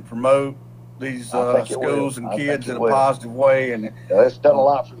and promote these I think it schools will. and I kids think in it a will. positive way. And It's done a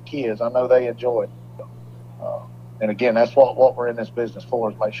lot for the kids. I know they enjoy it. And again, that's what we're in this business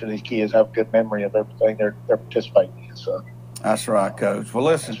for, is make sure these kids have a good memory of everything they're participating in. So that's right, Coach. Well,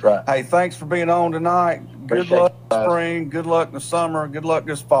 listen, That's right. hey, thanks for being on tonight. Good Appreciate luck it, in guys. spring. Good luck in the summer. Good luck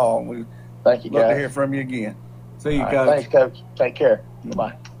this fall. We thank you, love to guys. hear from you again. see you, All right, Coach. thanks, Coach. Take care.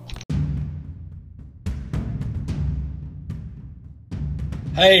 Bye.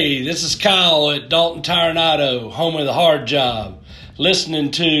 Hey, this is Kyle at Dalton Tire and Auto, home of the hard job, listening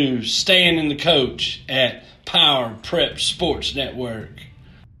to Staying in the Coach at Power Prep Sports Network.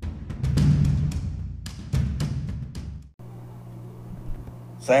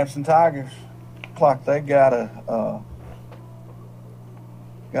 Samson Tigers, look like they got a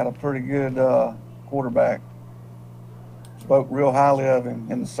pretty good quarterback. Spoke real highly of him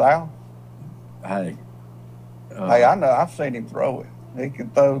in the South. Hey. Hey, I know. I've seen him throw it. He can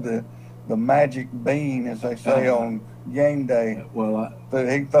throw the magic bean, as they say on game day. Well, He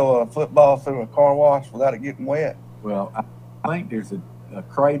can throw a football through a car wash without it getting wet. I think there's a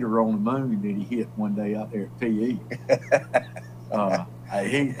crater on the moon that he hit one day out there at PE.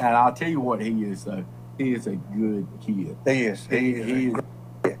 And I'll tell you what he is, though. He is a good kid. He is.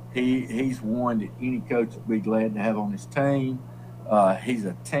 He's one that any coach would be glad to have on his team. He's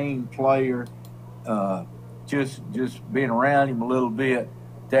a team player. Just being around him a little bit,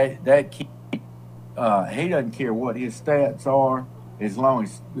 that kid, he doesn't care what his stats are. As long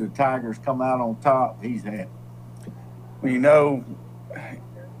as the Tigers come out on top, he's happy. Well, you know,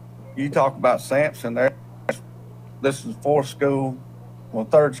 you talk about Samson there. this is fourth school, well,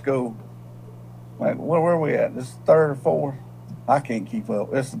 third school. Like, where were we at? This is third or fourth? I can't keep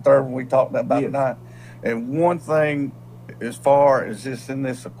up. This is the third one we talked about tonight. And one thing, as far as this in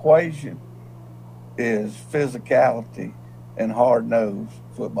this equation, is physicality and hard-nosed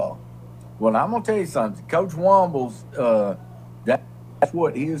football. Well, I'm going to tell you something. Coach Wombles, that's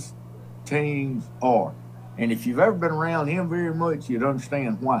what his teams are. And if you've ever been around him very much, you'd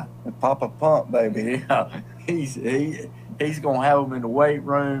understand why. And Papa Pump, baby. Yeah, he's going to have them in the weight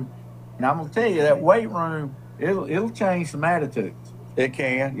room. And I'm going to tell you, that weight room, it'll change some attitudes. It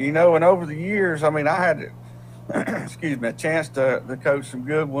can. You know, and over the years, I mean, I had a chance to coach some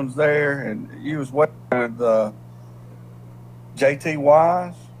good ones there. And you was with J.T.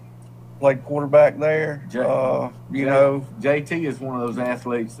 Wise, played quarterback there. JT is one of those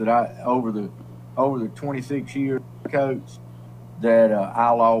athletes that over the 26 years coach that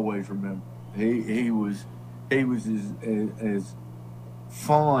I'll always remember. He was as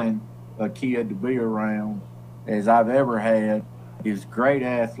fun a kid to be around as I've ever had. He's a great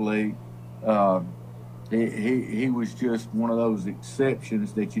athlete. He was just one of those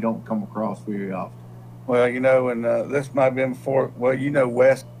exceptions that you don't come across very often. Well, you know, and this might have been before. Well, you know,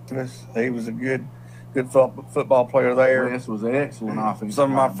 Wes, he was a good football player there. Wes was an excellent offensive.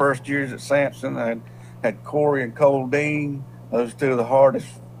 Some of my first years at Sampson, I had Corey and Cole Dean. Those two of the hardest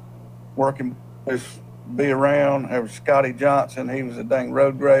working to be around. There was Scotty Johnson. He was a dang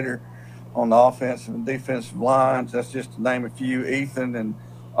road grader on the offensive and defensive lines. That's just to name a few. Ethan and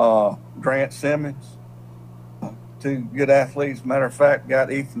Grant Simmons, two good athletes. Matter of fact,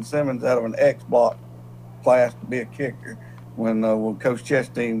 got Ethan Simmons out of an X-block class to be a kicker. When Coach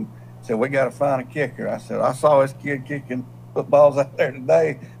Chastain said, we got to find a kicker, I said, I saw this kid kicking footballs out there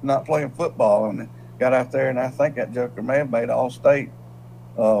today, not playing football. And got out there, and I think that joker may have made All-State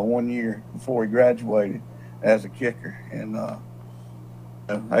 1 year before he graduated as a kicker. And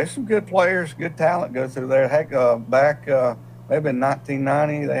there's some good players, good talent go through there. Heck, back maybe in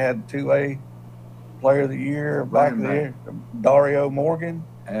 1990, they had 2A Player of the Year back there, Dario Morgan.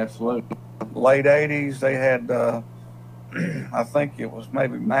 Absolutely. Late 80s, they had, I think it was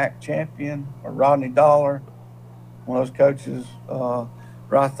maybe Mac Champion or Rodney Dollar, one of those coaches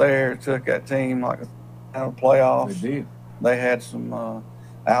right there took that team like a playoffs. They did. They had some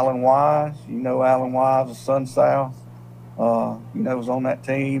Alan Wise, you know Alan Wise of Sun South, was on that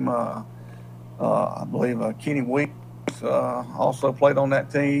team. I believe Kenny Weeks also played on that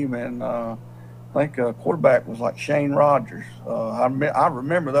team, and I think quarterback was like Shane Rogers. I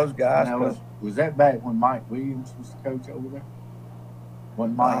remember those guys. Now, was that back when Mike Williams was the coach over there?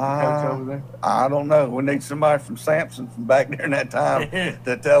 Wasn't Mike the coach over there? I don't know. We need somebody from Sampson from back during that time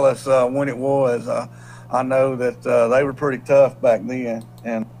to tell us when it was. I know that they were pretty tough back then,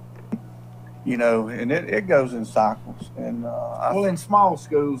 and and it goes in cycles. And in small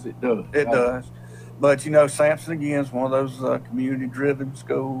schools it does. It does. But Sampson again is one of those community-driven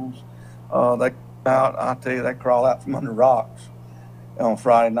schools. They I tell you, they crawl out from under rocks on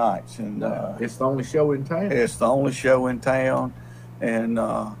Friday nights, and it's the only show in town. It's the only show in town, and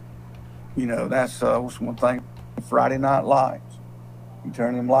that's one thing. Friday night lights. You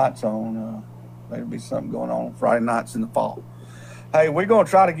turn them lights on, there'll be something going on Friday nights in the fall. Hey, we're going to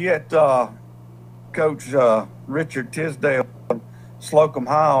try to get Coach Richard Tisdale, Slocum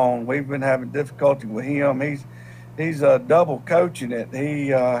High on. We've been having difficulty with him. He's double coaching it. He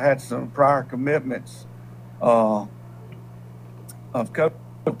had some prior commitments of coaching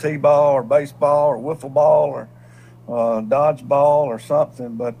t-ball or baseball or wiffle ball or dodgeball or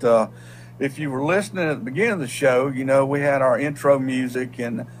something. But if you were listening at the beginning of the show, we had our intro music,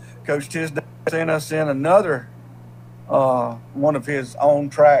 and Coach Tisdale sent us in another one of his own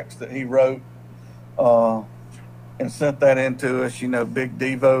tracks that he wrote and sent that into us. Big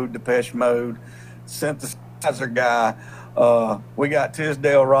Devo, Depeche Mode, synthesizer guy. We got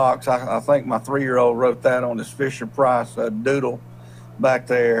Tisdale Rocks. I think my 3-year-old wrote that on his Fisher-Price doodle back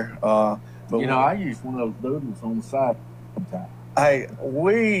there. But I used one of those doodles on the side sometimes. Hey,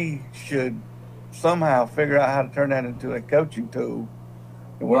 we should somehow figure out how to turn that into a coaching tool.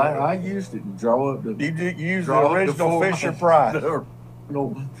 Well, I used it to draw up the. You used the original Fisher-Price. The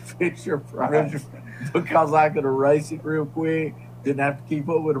original Fisher-Price. Because I could erase it real quick. Didn't have to keep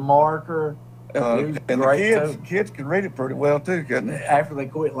up with a marker. And the kids could read it pretty well too, couldn't they? After they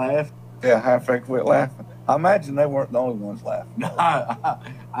quit laughing. Yeah, after they quit laughing. I imagine they weren't the only ones laughing. No,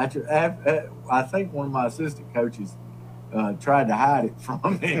 I think one of my assistant coaches tried to hide it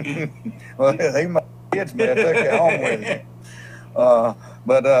from me. Well, kids may have took it home with him.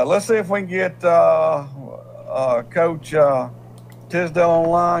 But let's see if we can get Coach Tisdale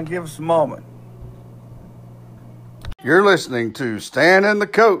online. Give us a moment. You're listening to Stan and the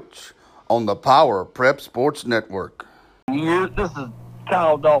Coach on the Power Prep Sports Network. This is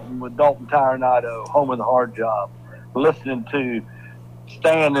Kyle Dalton with Dalton Tire and Auto, home of the hard job. Listening to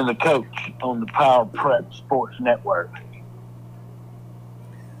Stan and the Coach on the Power Prep Sports Network.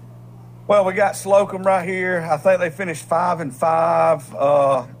 Well, we got Slocum right here. I think they finished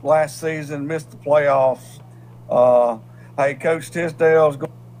 5-5 last season, missed the playoffs. Hey, Coach Tisdale's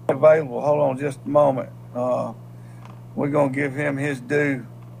going to be available. Hold on just a moment. We're going to give him his due.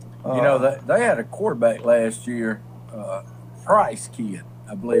 They had a quarterback last year, Price kid,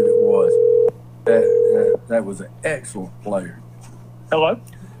 I believe it was. That was an excellent player. Hello.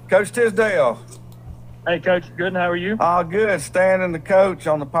 Coach Tisdale. Hey, Coach. Good, and how are you? Good. Stan and the Coach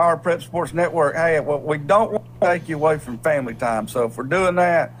on the Power Prep Sports Network. Hey, well, we don't want to take you away from family time, so if we're doing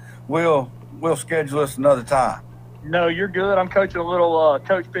that, we'll schedule this another time. No, you're good. I'm coaching a little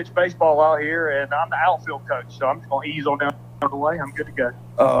coach pitch baseball out here, and I'm the outfield coach, so I'm just going to ease on down the way. I'm good to go.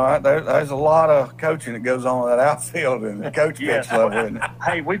 All right. There's a lot of coaching that goes on with that outfield and the coach pitch level, isn't it?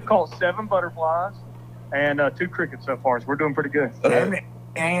 Hey, we've caught 7 butterflies and 2 crickets so far, so we're doing pretty good. How many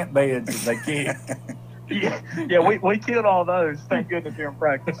ant beds did they kill? Yeah, we killed all those. Thank goodness during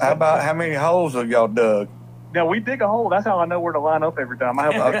practice. How many holes have y'all dug? Now, we dig a hole. That's how I know where to line up every time.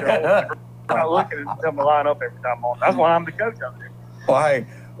 I have a holes. I'm not looking and tell me to line up every time. That's why I'm the coach out there. Well, hey,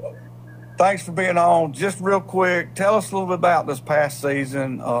 thanks for being on. Just real quick, tell us a little bit about this past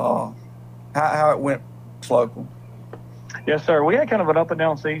season, how it went for Slocum. Yes, sir. We had kind of an up and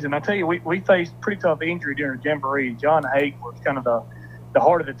down season. I tell you, we faced pretty tough injury during the Jamboree. John Hake was kind of the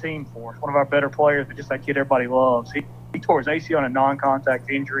heart of the team for us, one of our better players, but just that kid everybody loves. He tore his ACL on a non-contact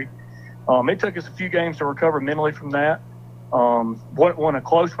injury. It took us a few games to recover mentally from that. Won a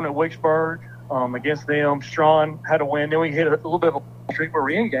close one at Wicksburg against them. Strawn had a win. Then we hit a little bit of a streak where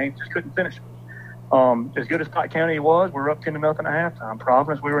we in games, just couldn't finish. As good as Scott County was, we were up 10-0 at halftime.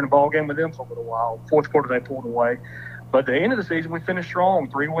 Providence, we were in a ball game with them for a little while. Fourth quarter, they pulled away. But at the end of the season, we finished strong,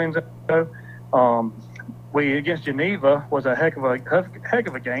 3 wins in a row. We against Geneva was a heck of a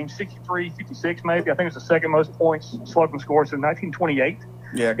game, 63-56 maybe. I think it was the second most points Slocum scored since 1928.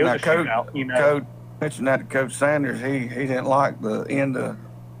 Yeah, it was a shootout, Coach mentioned that to Coach Sanders. He didn't like the end of.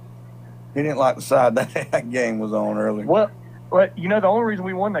 He didn't like the side that game was on early. Well, the only reason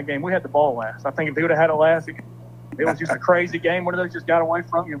we won that game, we had the ball last. I think if we would have had it last, it was just a crazy game. One of those just got away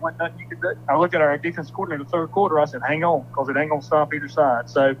from you and went nothing you could do. I looked at our defense coordinator in the third quarter. I said, hang on, because it ain't going to stop either side.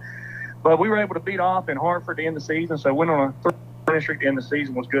 So, but we were able to beat off in Hartford to end the season. So winning on a 3rd streak to end the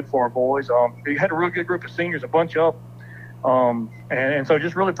season was good for our boys. We had a real good group of seniors, a bunch of and so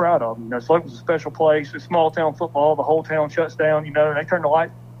just really proud of them. Slocum's a special place. It's small town football. The whole town shuts down. They turn the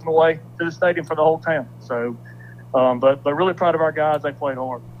lights away to the stadium for the whole town. So, but really proud of our guys. They played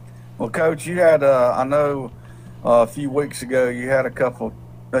hard. Well, Coach, you had I know a few weeks ago you had a couple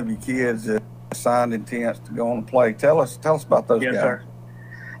of your kids that signed intents to go on and play. Tell us about those guys. Yes, sir.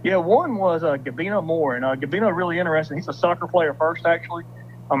 Yeah, one was Gabino Moore, and Gabino really interesting. He's a soccer player first, actually.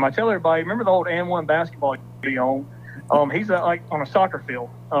 I tell everybody, remember the old AND1 basketball you on? He's like on a soccer field.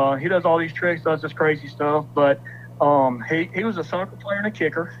 He does all these tricks, does this crazy stuff. But he was a soccer player and a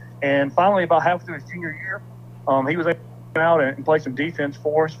kicker. And finally, about halfway through his junior year, he was able to come out and play some defense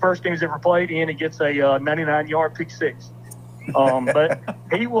for us. First game he's ever played in, he gets a 99-yard pick six. But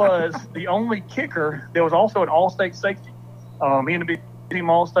he was the only kicker that was also an all-state safety. He ended up being team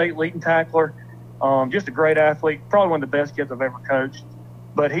all-state, leading tackler. Just a great athlete. Probably one of the best kids I've ever coached.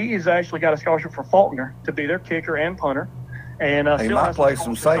 But he has actually got a scholarship for Faulkner to be their kicker and punter. And he might play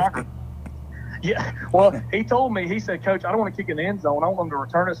some safety. Yeah, well, he told me, he said, Coach, I don't want to kick in the end zone. I want them to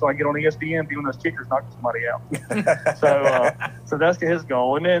return it so I get on ESPN doing those kickers knocking somebody out. So that's his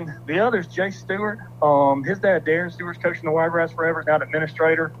goal. And then the other is Jay Stewart. His dad, Darren Stewart's coaching the Wiregrass forever, now an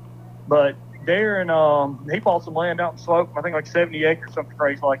administrator. But Darren, he bought some land out in Slocum, I think like 70 acres, something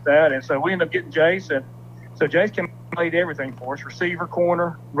crazy like that. And so we ended up getting Jace. And so Jace played everything for us, receiver,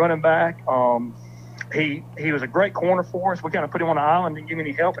 corner, running back. He was a great corner for us. We kind of put him on an island, didn't give him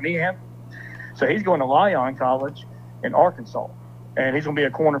any help, and he had. So he's going to Lyon College in Arkansas, and he's going to be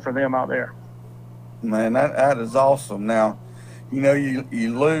a corner for them out there. Man, that is awesome. Now,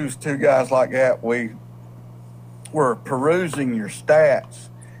 you lose 2 guys like that. We were perusing your stats,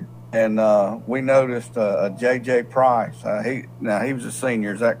 and we noticed a J.J. Price. He was a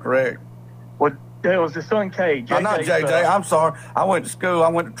senior. Is that correct? Well, it was his son, Cade. Not J.J. I'm sorry. I went to school. I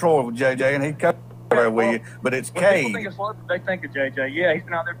went to Troy with J.J., and he coached there with you, but it's Cade. They think of J.J. Yeah, he's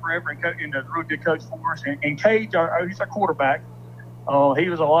been out there forever and coaching. A real good coach for us. And Cade, he's our quarterback. He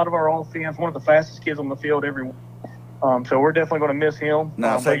was a lot of our offense, one of the fastest kids on the field every week. So we're definitely going to miss him.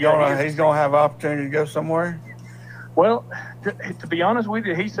 Now, so he's going to have opportunity to go somewhere? Well, to be honest with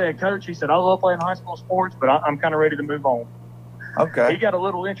you, he said, Coach, he said, I love playing high school sports, but I'm kind of ready to move on. Okay. He got a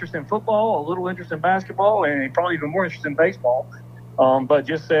little interest in football, a little interest in basketball, and probably even more interest in baseball. But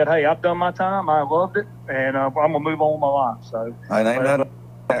just said, hey, I've done my time. I loved it, and I'm going to move on with my life. So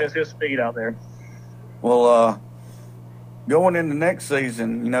that's his speed out there. Well, going into next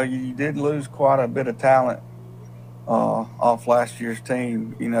season, you did lose quite a bit of talent off last year's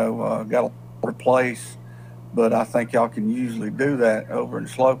team. Got to replace, but I think y'all can usually do that over in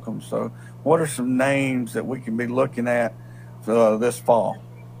Slocum. So what are some names that we can be looking at this fall?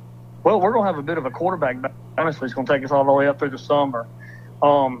 Well, we're going to have a bit of a quarterback. Honestly, it's going to take us all the way up through the summer.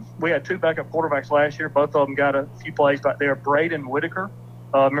 We had 2 backup quarterbacks last year. Both of them got a few plays back there. Braden Whitaker.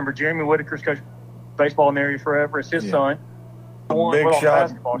 Remember, Jeremy Whitaker's coached baseball in the area forever. It's his son.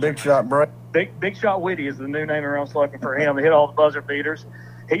 Big shot, Braden. Big Shot Whitty is the new name around Slocum for him. They hit all the buzzer beaters.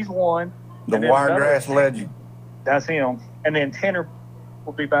 He's one. The Wiregrass legend. That's him. And then Tanner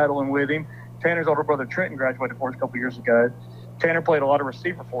will be battling with him. Tanner's older brother Trenton graduated for us a couple years ago. Tanner played a lot of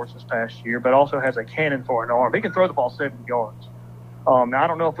receiver for us this past year, but also has a cannon for an arm. He can throw the ball 70 yards. Now, I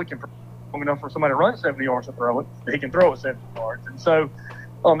don't know if we can long enough for somebody to run 70 yards to throw it, but he can throw it 70 yards. And so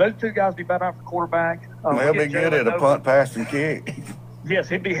those 2 guys will be battling for quarterback. He'll be good at a punt, pass, and kick. Yes,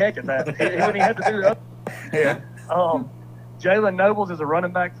 he'd be heck at that. He wouldn't have to do that. Yeah. Jalen Nobles is a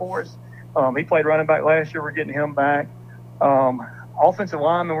running back for us. He played running back last year. We're getting him back. Offensive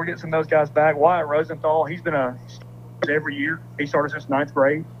lineman, we're getting some of those guys back. Wyatt Rosenthal, he's been every year. He started since 9th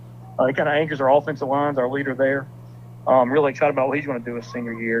grade. He kind of anchors our offensive lines, our leader there. I'm really excited about what he's going to do his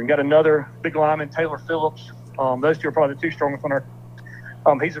senior year. And got another big lineman, Taylor Phillips. Those 2 are probably the 2 strongest on our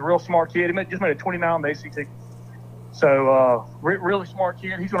he's a real smart kid. He just made a 29 on the ACT. So really smart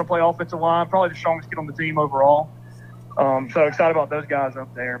kid. He's going to play offensive line, probably the strongest kid on the team overall. So excited about those guys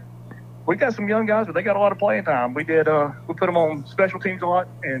up there. We got some young guys, but they got a lot of playing time. We put them on special teams a lot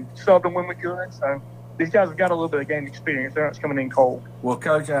and subbed them when we could. So these guys have got a little bit of game experience. They're not coming in cold. Well,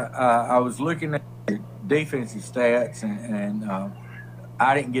 Coach, I was looking at the defensive stats, and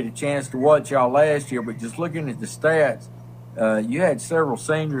I didn't get a chance to watch y'all last year, but just looking at the stats, you had several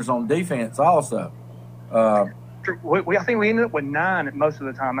seniors on defense also. I think we ended up with 9 most of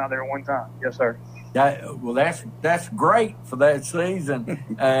the time out there at one time. Yes, sir. That's great for that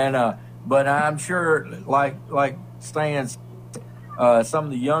season, and but I'm sure, like Stan, some of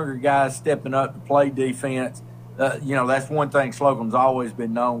the younger guys stepping up to play defense. That's one thing Slocum's always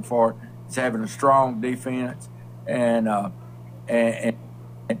been known for, is having a strong defense, and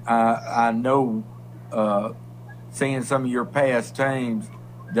I know, seeing some of your past teams,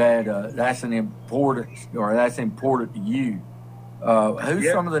 that that's important to you.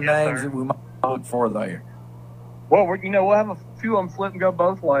 Who's some of the names that we might look for there? Well, we'll have a few of them flip and go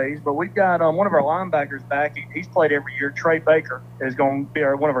both ways, but we've got one of our linebackers back. He's played every year. Trey Baker is going to be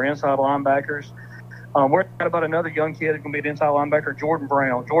one of our inside linebackers. We're got about another young kid who's going to be an inside linebacker, Jordan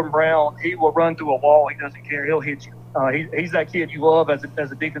Brown. Jordan Brown, he will run through a wall. He doesn't care. He'll hit you. He's that kid you love as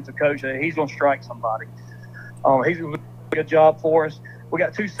a defensive coach. He's going to strike somebody. He's going to do a good job for us. We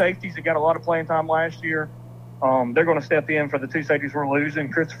got 2 safeties that got a lot of playing time last year. They're going to step in for the 2 safeties we're losing,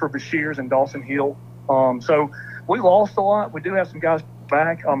 Christopher Bashirs and Dawson Hill. So we lost a lot. We do have some guys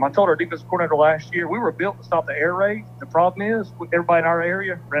back. I told our defensive coordinator last year, we were built to stop the air raid. The problem is, everybody in our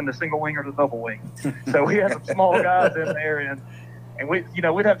area ran the single wing or the double wing. So we had some small guys in there, and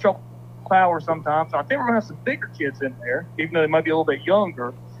we'd have trouble power sometimes. So I think we're going to have some bigger kids in there, even though they might be a little bit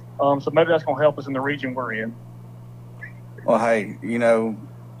younger. So maybe that's going to help us in the region we're in. Well, hey,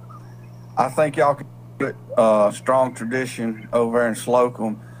 I think y'all can put strong tradition over in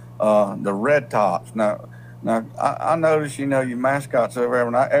Slocum, the Red Tops. Now I noticed, your mascots over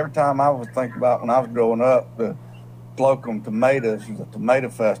there. Every time I would think about when I was growing up, the Slocum Tomatoes, the tomato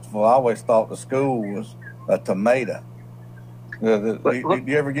festival, I always thought the school was a tomato. Did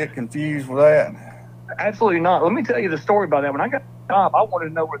you ever get confused with that? Absolutely not. Let me tell you the story about that. When I got the job, I wanted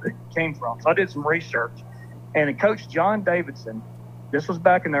to know where they came from. So I did some research. And Coach John Davidson, this was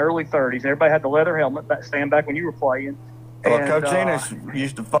back in the early 30s. Everybody had the leather helmet, stand back when you were playing. Well, Coach Ennis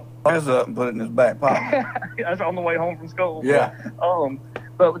used to fuck his up and put it in his back pocket. That's on the way home from school. Yeah.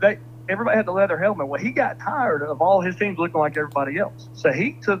 But everybody had the leather helmet. Well, he got tired of all his teams looking like everybody else. So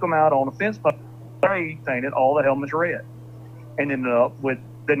he took them out on a fence post, painted all the helmets red, and ended up with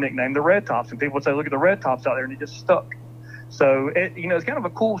the nickname the Red Tops. And people would say, look at the Red Tops out there, and it just stuck. So, it's kind of a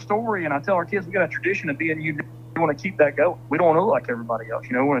cool story, and I tell our kids we got a tradition of being unique. We want to keep that going. We don't want to look like everybody else.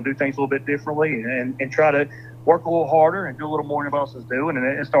 We want to do things a little bit differently and try to work a little harder and do a little more than everybody else is doing. And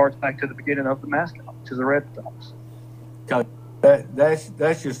it starts back to the beginning of the mascot, which is the Red Tops.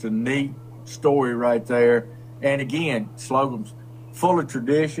 That's just a neat story right there. And again, Slocum's full of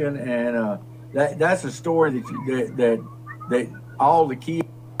tradition, and that's a story that all the kids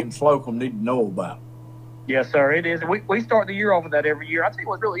in Slocum need to know about. Yes, sir, it is. We start the year off with that every year. I tell you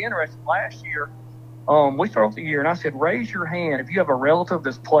what's really interesting. Last year, we started off the year, and I said, raise your hand if you have a relative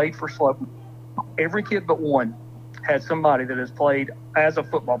that's played for Slocum. Every kid but one had somebody that has played as a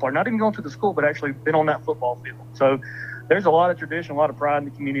football player, not even going to the school, but actually been on that football field. So there's a lot of tradition, a lot of pride in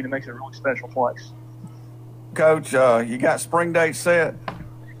the community that makes it a really special place. Coach, you got spring dates set?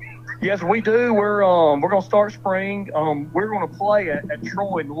 Yes, we do. We're going to start spring. We're going to play at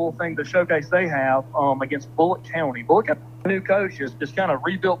Troy, the little thing, the showcase they have against Bullitt County. Bullitt County, new coach, has just kind of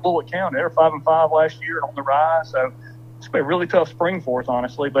rebuilt Bullitt County. They were 5-5 last year and on the rise. So it's been a really tough spring for us,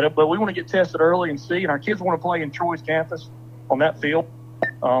 honestly. But we want to get tested early and see. And our kids want to play in Troy's campus on that field.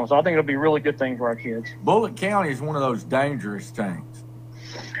 So I think it'll be a really good thing for our kids. Bullitt County is one of those dangerous things.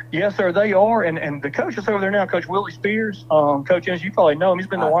 Yes, sir, they are. And the coach that's over there now, Coach Willie Spears, Coach, as you probably know him, he's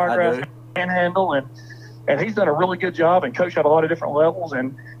been the Wiregrass Panhandle, and he's done a really good job and coached at a lot of different levels.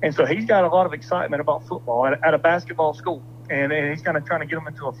 And so he's got a lot of excitement about football at a basketball school. And he's kind of trying to get them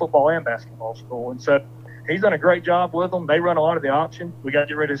into a football and basketball school. And so he's done a great job with them. They run a lot of the option. We got to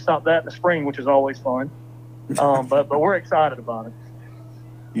get ready to stop that in the spring, which is always fun. But we're excited about it.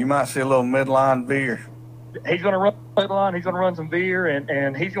 You might see a little midline veer. He's going to run midline. He's going to run some veer,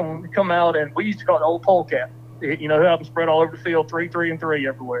 and he's going to come out, and we used to call it the old polecat. You know, have them spread all over the field, 3, 3, and 3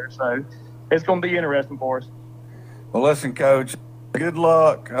 everywhere. So it's going to be interesting for us. Well, listen, Coach, good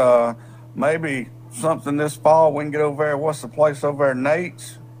luck. Maybe something this fall we can get over there. What's the place over there?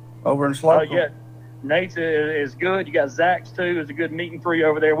 Nate's over in Slocum? Yeah, Nate's is good. You got Zach's, too. There's a good meat and 3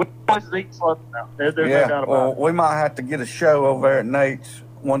 over there. We always eat Slocum now. There's no doubt about it. We might have to get a show over there at Nate's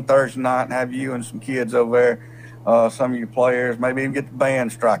one Thursday night and have you and some kids over there, some of your players, maybe even get the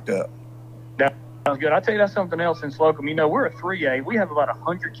band striked up. That sounds good. I'll tell you, that's something else in Slocum. You know, we're a 3A. We have about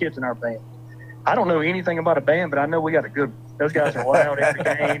 100 kids in our band. I don't know anything about a band, but I know we got a good – those guys are loud every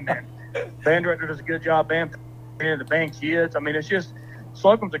game. And band director does a good job. The band kids. I mean, it's just –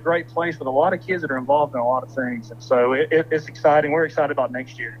 Slocum's a great place with a lot of kids that are involved in a lot of things. And so it's exciting. We're excited about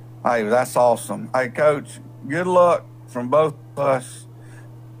next year. Hey, that's awesome. Hey, Coach, good luck from both of us.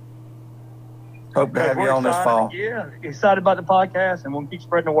 Hope to have you on this fall. Yeah, excited about the podcast, and we'll keep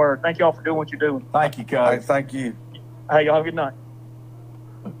spreading the word. Thank you all for doing what you're doing. Thank you, Coach. Hey, thank you. Hey, y'all have a good night.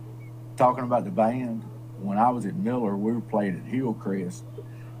 Talking about the band, when I was at Miller, we were playing at Hillcrest,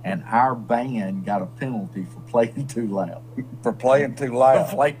 and our band got a penalty for playing too loud. For playing too loud?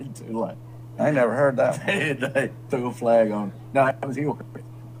 For playing too loud. I ain't never heard that. They threw a flag on. No, it was Hillcrest.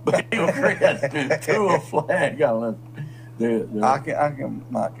 But Hillcrest threw a flag on us. I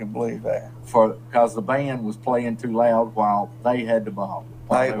can believe that. Because the band was playing too loud while they had the ball.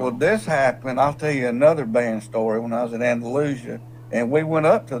 Hey, well, this happened. I'll tell you another band story when I was in Andalusia, and we went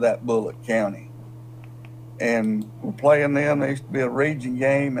up to that Bullitt County, and we're playing them. There used to be a region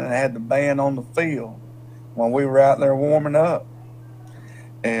game, and they had the band on the field when we were out there warming up,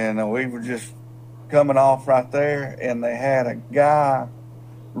 and we were just coming off right there, and they had a guy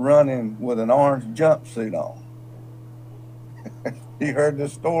running with an orange jumpsuit on. You heard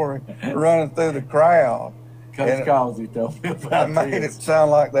this story, running through the crowd. Coach Causey told me about that. Made it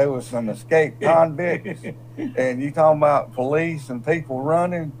sound like there was some escaped convicts. And you talking about police and people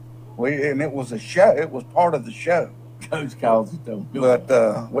running. And it was a show. It was part of the show. Coach Causey told me.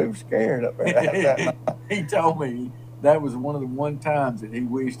 But we were scared up there that night. He told me that was one of the one times that he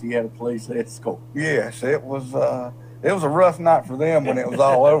wished he had a police escort. Yes, it was a rough night for them when it was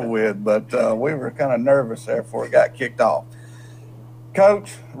all over with. But we were kind of nervous there before it got kicked off.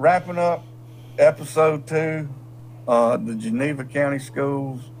 Coach, wrapping up episode 2, the Geneva County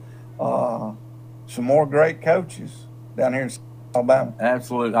Schools, some more great coaches down here in Alabama.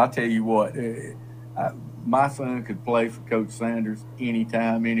 Absolutely. I'll tell you what, my son could play for Coach Sanders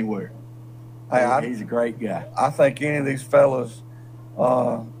anytime, anywhere. Hey, he's a great guy. I think any of these fellas,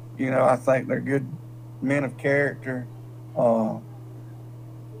 I think they're good men of character.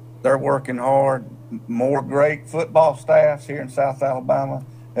 They're working hard. More great football staffs here in South Alabama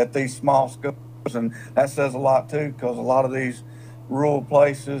at these small schools, and that says a lot too, because a lot of these rural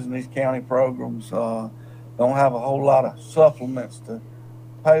places and these county programs don't have a whole lot of supplements to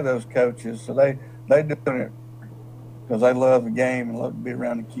pay those coaches, so they doing it because they love the game and love to be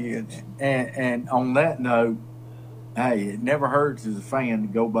around the kids. And on that note, hey, it never hurts as a fan to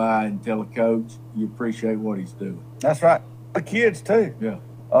go by and tell a coach you appreciate what he's doing. That's right. The kids too. Yeah.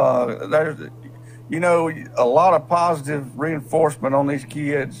 There's a lot of positive reinforcement on these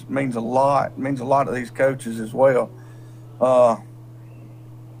kids means a lot. It means a lot to these coaches as well.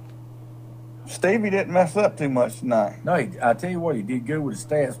 Stevie didn't mess up too much tonight. No, I tell you what, he did good with his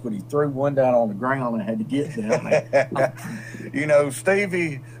stats, but he threw one down on the ground and had to get down there. You know,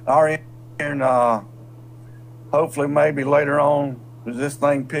 Stevie, our intern, hopefully maybe later on, as this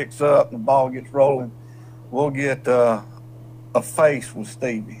thing picks up and the ball gets rolling, we'll get a face with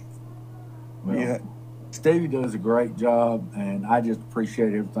Stevie. Well, yeah. Stevie does a great job, and I just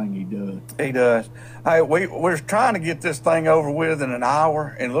appreciate everything he does. He does. Hey, we're trying to get this thing over with in an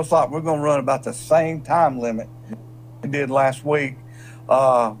hour, and it looks like we're going to run about the same time limit we did last week.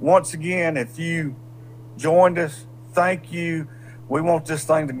 Once again, if you joined us, thank you. We want this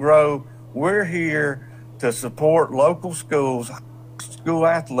thing to grow. We're here to support local schools, school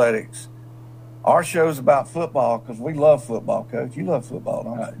athletics. Our show's about football because we love football, Coach. You love football,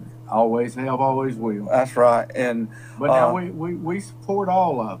 don't you? Always have, always will. That's right. But now we support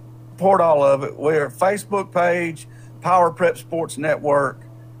all of it. Support all of it. We're a Facebook page, Power Prep Sports Network.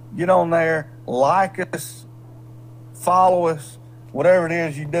 Get on there, like us, follow us, whatever it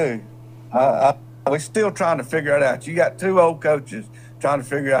is you do. We're still trying to figure it out. You got two old coaches trying to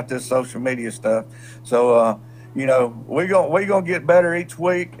figure out this social media stuff. So, you know, we're gonna get better each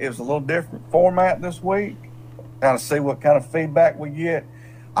week. It was a little different format this week. Kind of see what kind of feedback we get.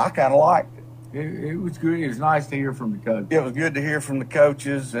 I kind of liked it. It was good. It was nice to hear from the coaches. It was good to hear from the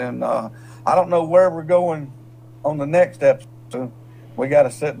coaches, and I don't know where we're going on the next episode. We got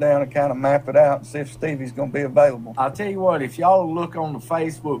to sit down and kind of map it out and see if Stevie's going to be available. I'll tell you what, if y'all look on the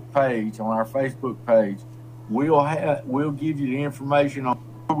Facebook page, on our Facebook page, we'll give you the information on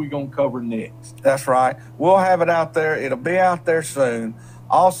what we're going to cover next. That's right. We'll have it out there. It'll be out there soon.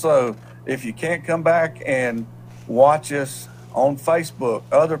 Also, if you can't come back and watch us on Facebook,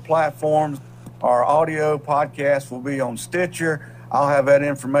 other platforms, our audio podcast will be on Stitcher. I'll have that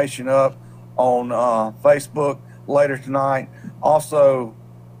information up on Facebook later tonight. Also,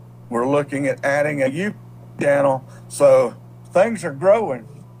 we're looking at adding a YouTube channel. So things are growing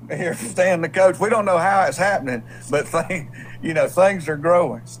here for Stan the Coach. We don't know how it's happening, but things are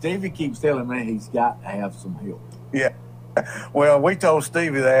growing. Stevie keeps telling me he's got to have some help. Yeah. Well, we told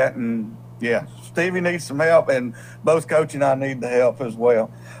Stevie that, and yeah, Stevie needs some help, and both Coach and I need the help as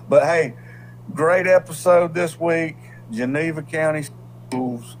well. But, hey, great episode this week, Geneva County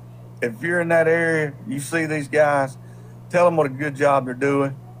Schools. If you're in that area, you see these guys, tell them what a good job they're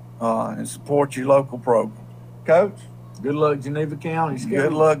doing and support your local program. Coach? Good luck, Geneva County Schools.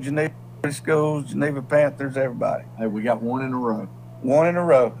 Good luck, Geneva Schools, Geneva Panthers, everybody. Hey, we got one in a row. One in a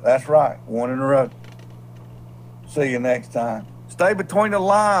row. That's right, one in a row. See you next time. Stay between the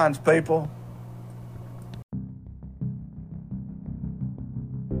lines, people.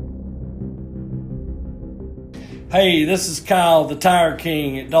 Hey, this is Kyle, the Tire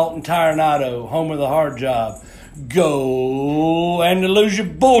King at Dalton Tire and Auto, home of the hard job. Go Andalusia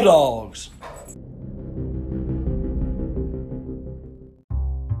Bulldogs!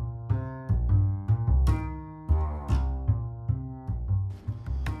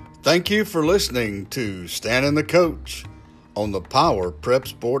 Thank you for listening to Stan and the Coach on the Power Prep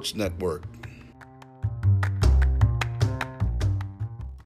Sports Network.